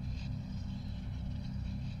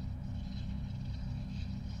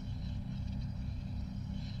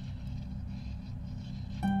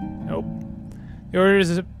 Nope. The order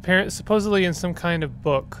is supposedly in some kind of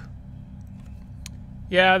book.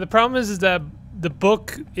 Yeah, the problem is that the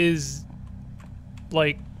book is,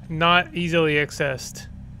 like, not easily accessed.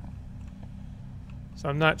 So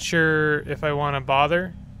I'm not sure if I want to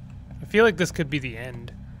bother. I feel like this could be the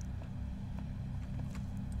end.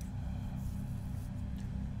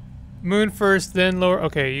 Moon first, then lower...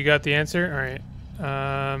 Okay, you got the answer?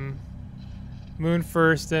 Alright. Moon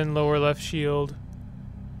first, then lower left shield.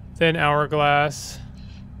 Then hourglass.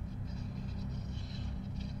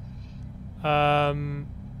 Then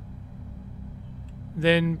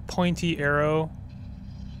pointy arrow.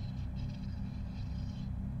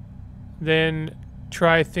 Then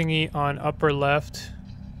try thingy on upper left.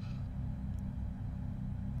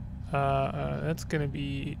 That's gonna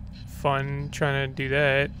be fun trying to do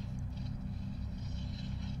that.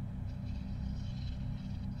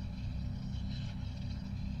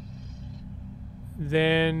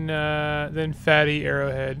 Then fatty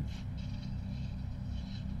arrowhead.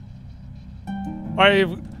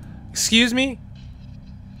 Excuse me?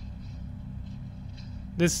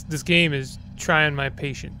 This game is trying my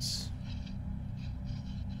patience.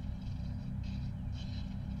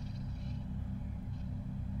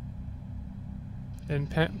 Then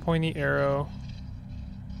pointy arrow.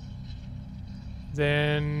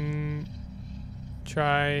 Then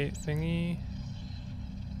try thingy.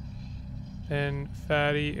 Then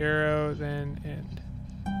fatty arrow, then end.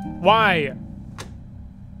 Why?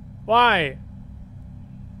 Why?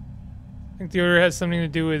 I think the order has something to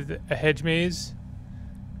do with a hedge maze.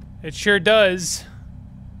 It sure does.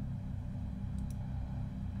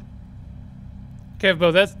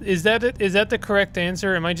 Kevbo, is that it? Is that the correct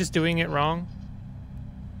answer? Am I just doing it wrong?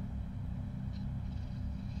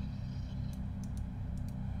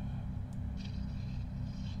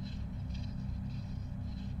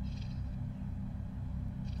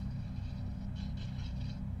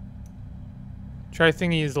 Try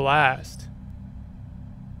thingy is last.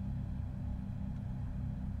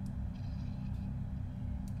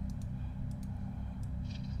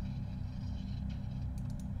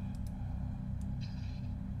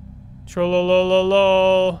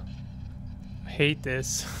 Trollolololol. I hate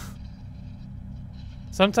this.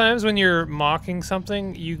 Sometimes when you're mocking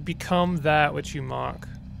something, you become that which you mock.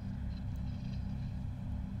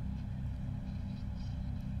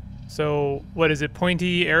 So, what is it?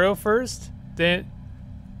 Pointy arrow first? Then...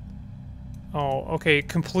 Oh, okay.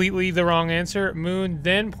 Completely the wrong answer. Moon,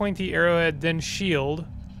 then pointy arrowhead, then shield.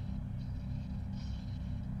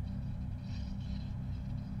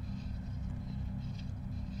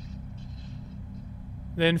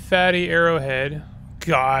 Then fatty arrowhead.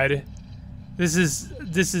 God. This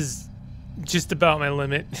is just about my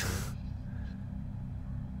limit.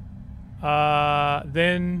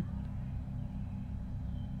 Then...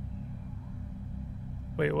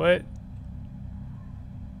 Wait, what?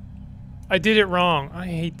 I did it wrong. I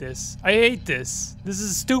hate this. I hate this. This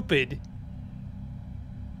is stupid.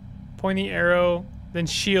 Pointy arrow, then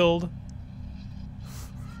shield.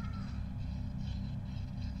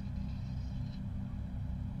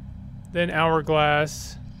 Then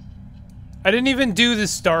hourglass. I didn't even do the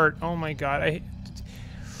start. Oh my god. Okay.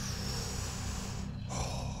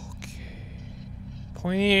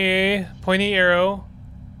 Pointy arrow.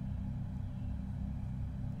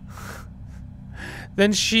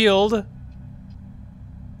 Then shield.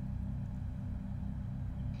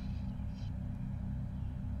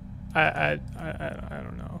 I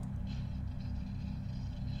don't know.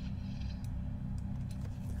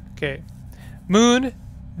 Okay. Moon,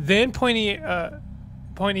 then pointy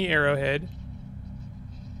arrowhead.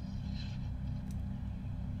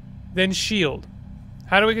 Then shield.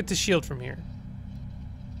 How do we get to shield from here?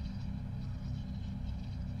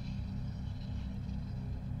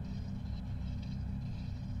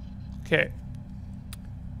 Okay.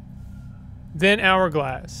 Then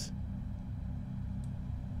hourglass.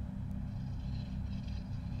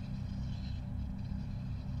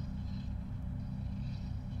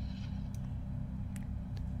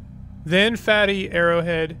 Then fatty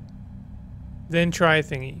arrowhead. Then try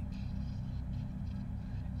thingy.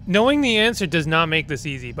 Knowing the answer does not make this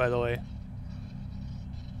easy, by the way.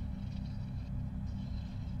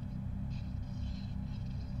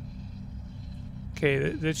 Okay,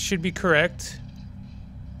 that should be correct.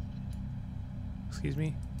 Excuse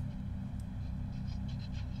me.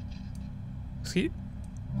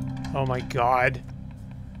 Oh my god.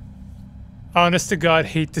 Honest to God,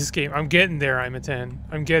 hate this game. I'm getting there, I'm a 10.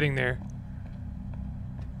 I'm getting there.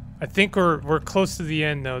 I think we're close to the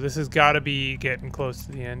end, though. This has got to be getting close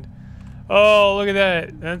to the end. Oh, look at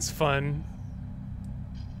that. That's fun.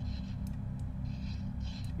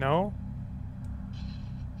 No?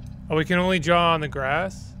 Oh, we can only draw on the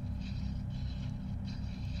grass?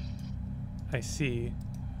 I see.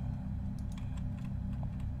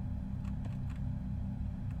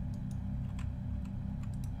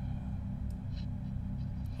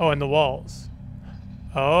 Oh, and the walls.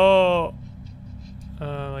 Oh.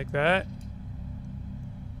 Like that.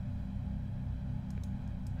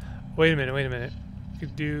 Wait a minute, wait a minute. We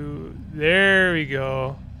could do... There we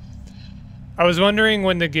go. I was wondering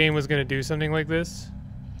when the game was going to do something like this.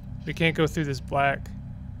 We can't go through this black.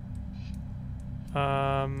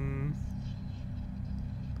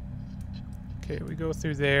 Okay, we go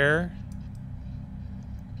through there.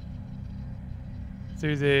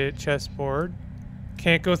 Through the chessboard.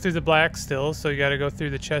 Can't go through the black still, so you gotta go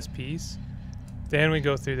through the chess piece. Then we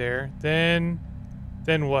go through there. Then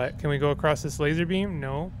what? Can we go across this laser beam?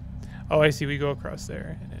 No. Oh, I see. We go across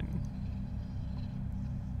there. And then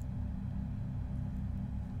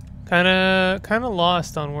kinda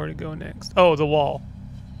lost on where to go next. Oh, the wall.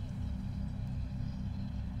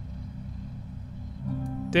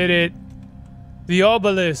 Did it. The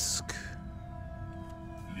obelisk.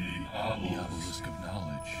 The obelisk of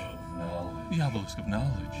knowledge. The obelisk of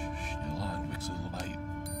knowledge. Shnillan Wixelbite.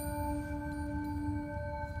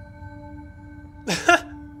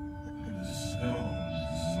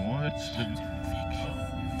 What's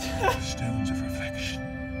the stones of reflection?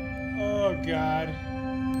 Oh, God.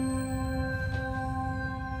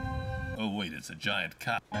 Oh, wait, it's a giant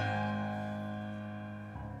cow.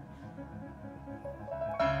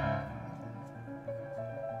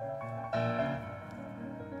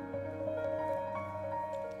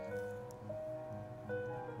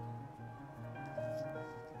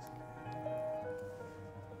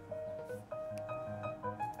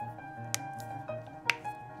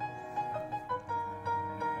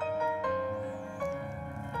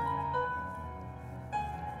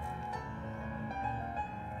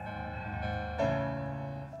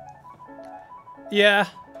 Yeah.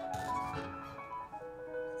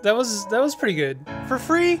 That was pretty good. For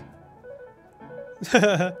free?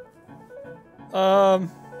 There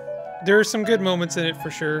are some good moments in it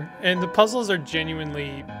for sure. And the puzzles are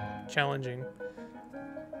genuinely challenging.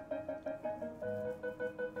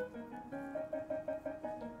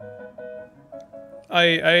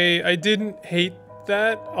 I didn't hate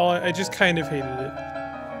that. I just kind of hated it.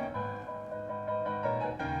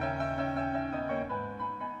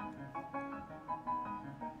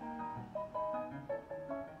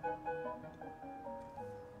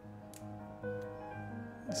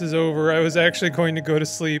 This is over. I was actually going to go to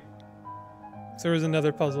sleep. So there was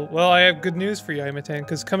another puzzle. Well, I have good news for you, Imatan,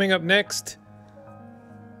 because coming up next,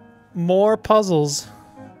 more puzzles.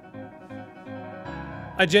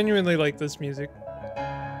 I genuinely like this music.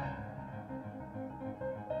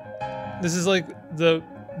 This is like the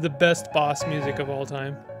best boss music of all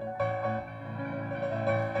time.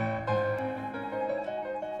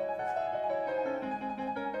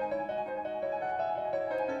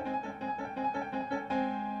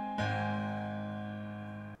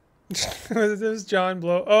 This is John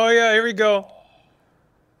Blow. Oh yeah, here we go.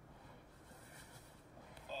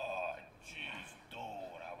 Oh, jeez, dude,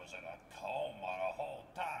 I was in a coma the whole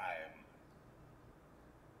time.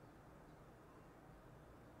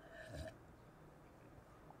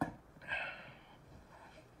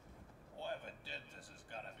 Whoever did this has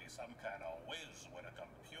got to be some kind of whiz with the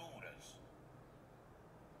computers.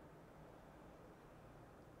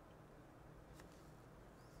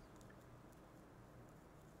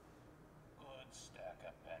 Good stack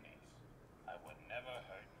of pennies. I would never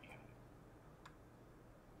hurt you.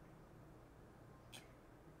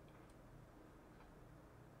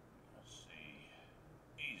 Let's see.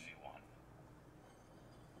 Easy one.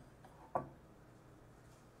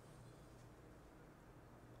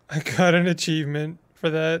 I got an achievement for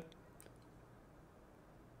that.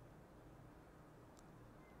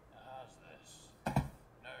 How's this?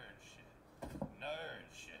 Nerd shit. Nerd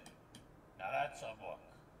shit. Now that's a book.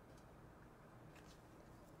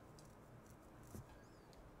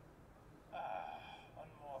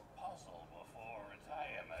 One more puzzle before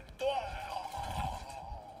retirement.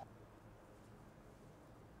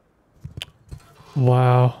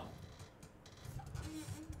 Wow.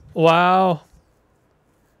 Wow.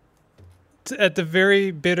 At the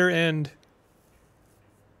very bitter end.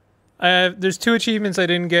 There's 2 achievements I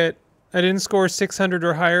didn't get. I didn't score 600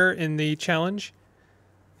 or higher in the challenge.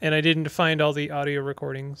 And I didn't find all the audio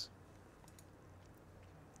recordings.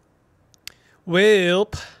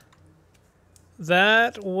 Welp.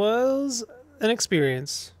 That was an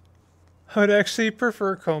experience. I would actually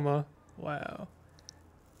prefer Coma. Wow.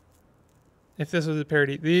 If this was a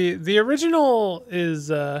parody. The original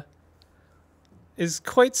is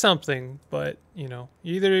quite something, but you know,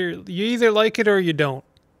 you either like it or you don't.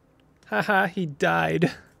 Haha, he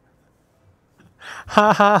died.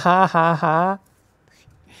 Ha ha ha ha ha.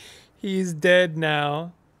 He's dead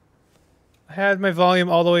now. I had my volume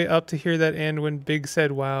all the way up to hear that end when Big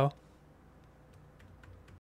said wow.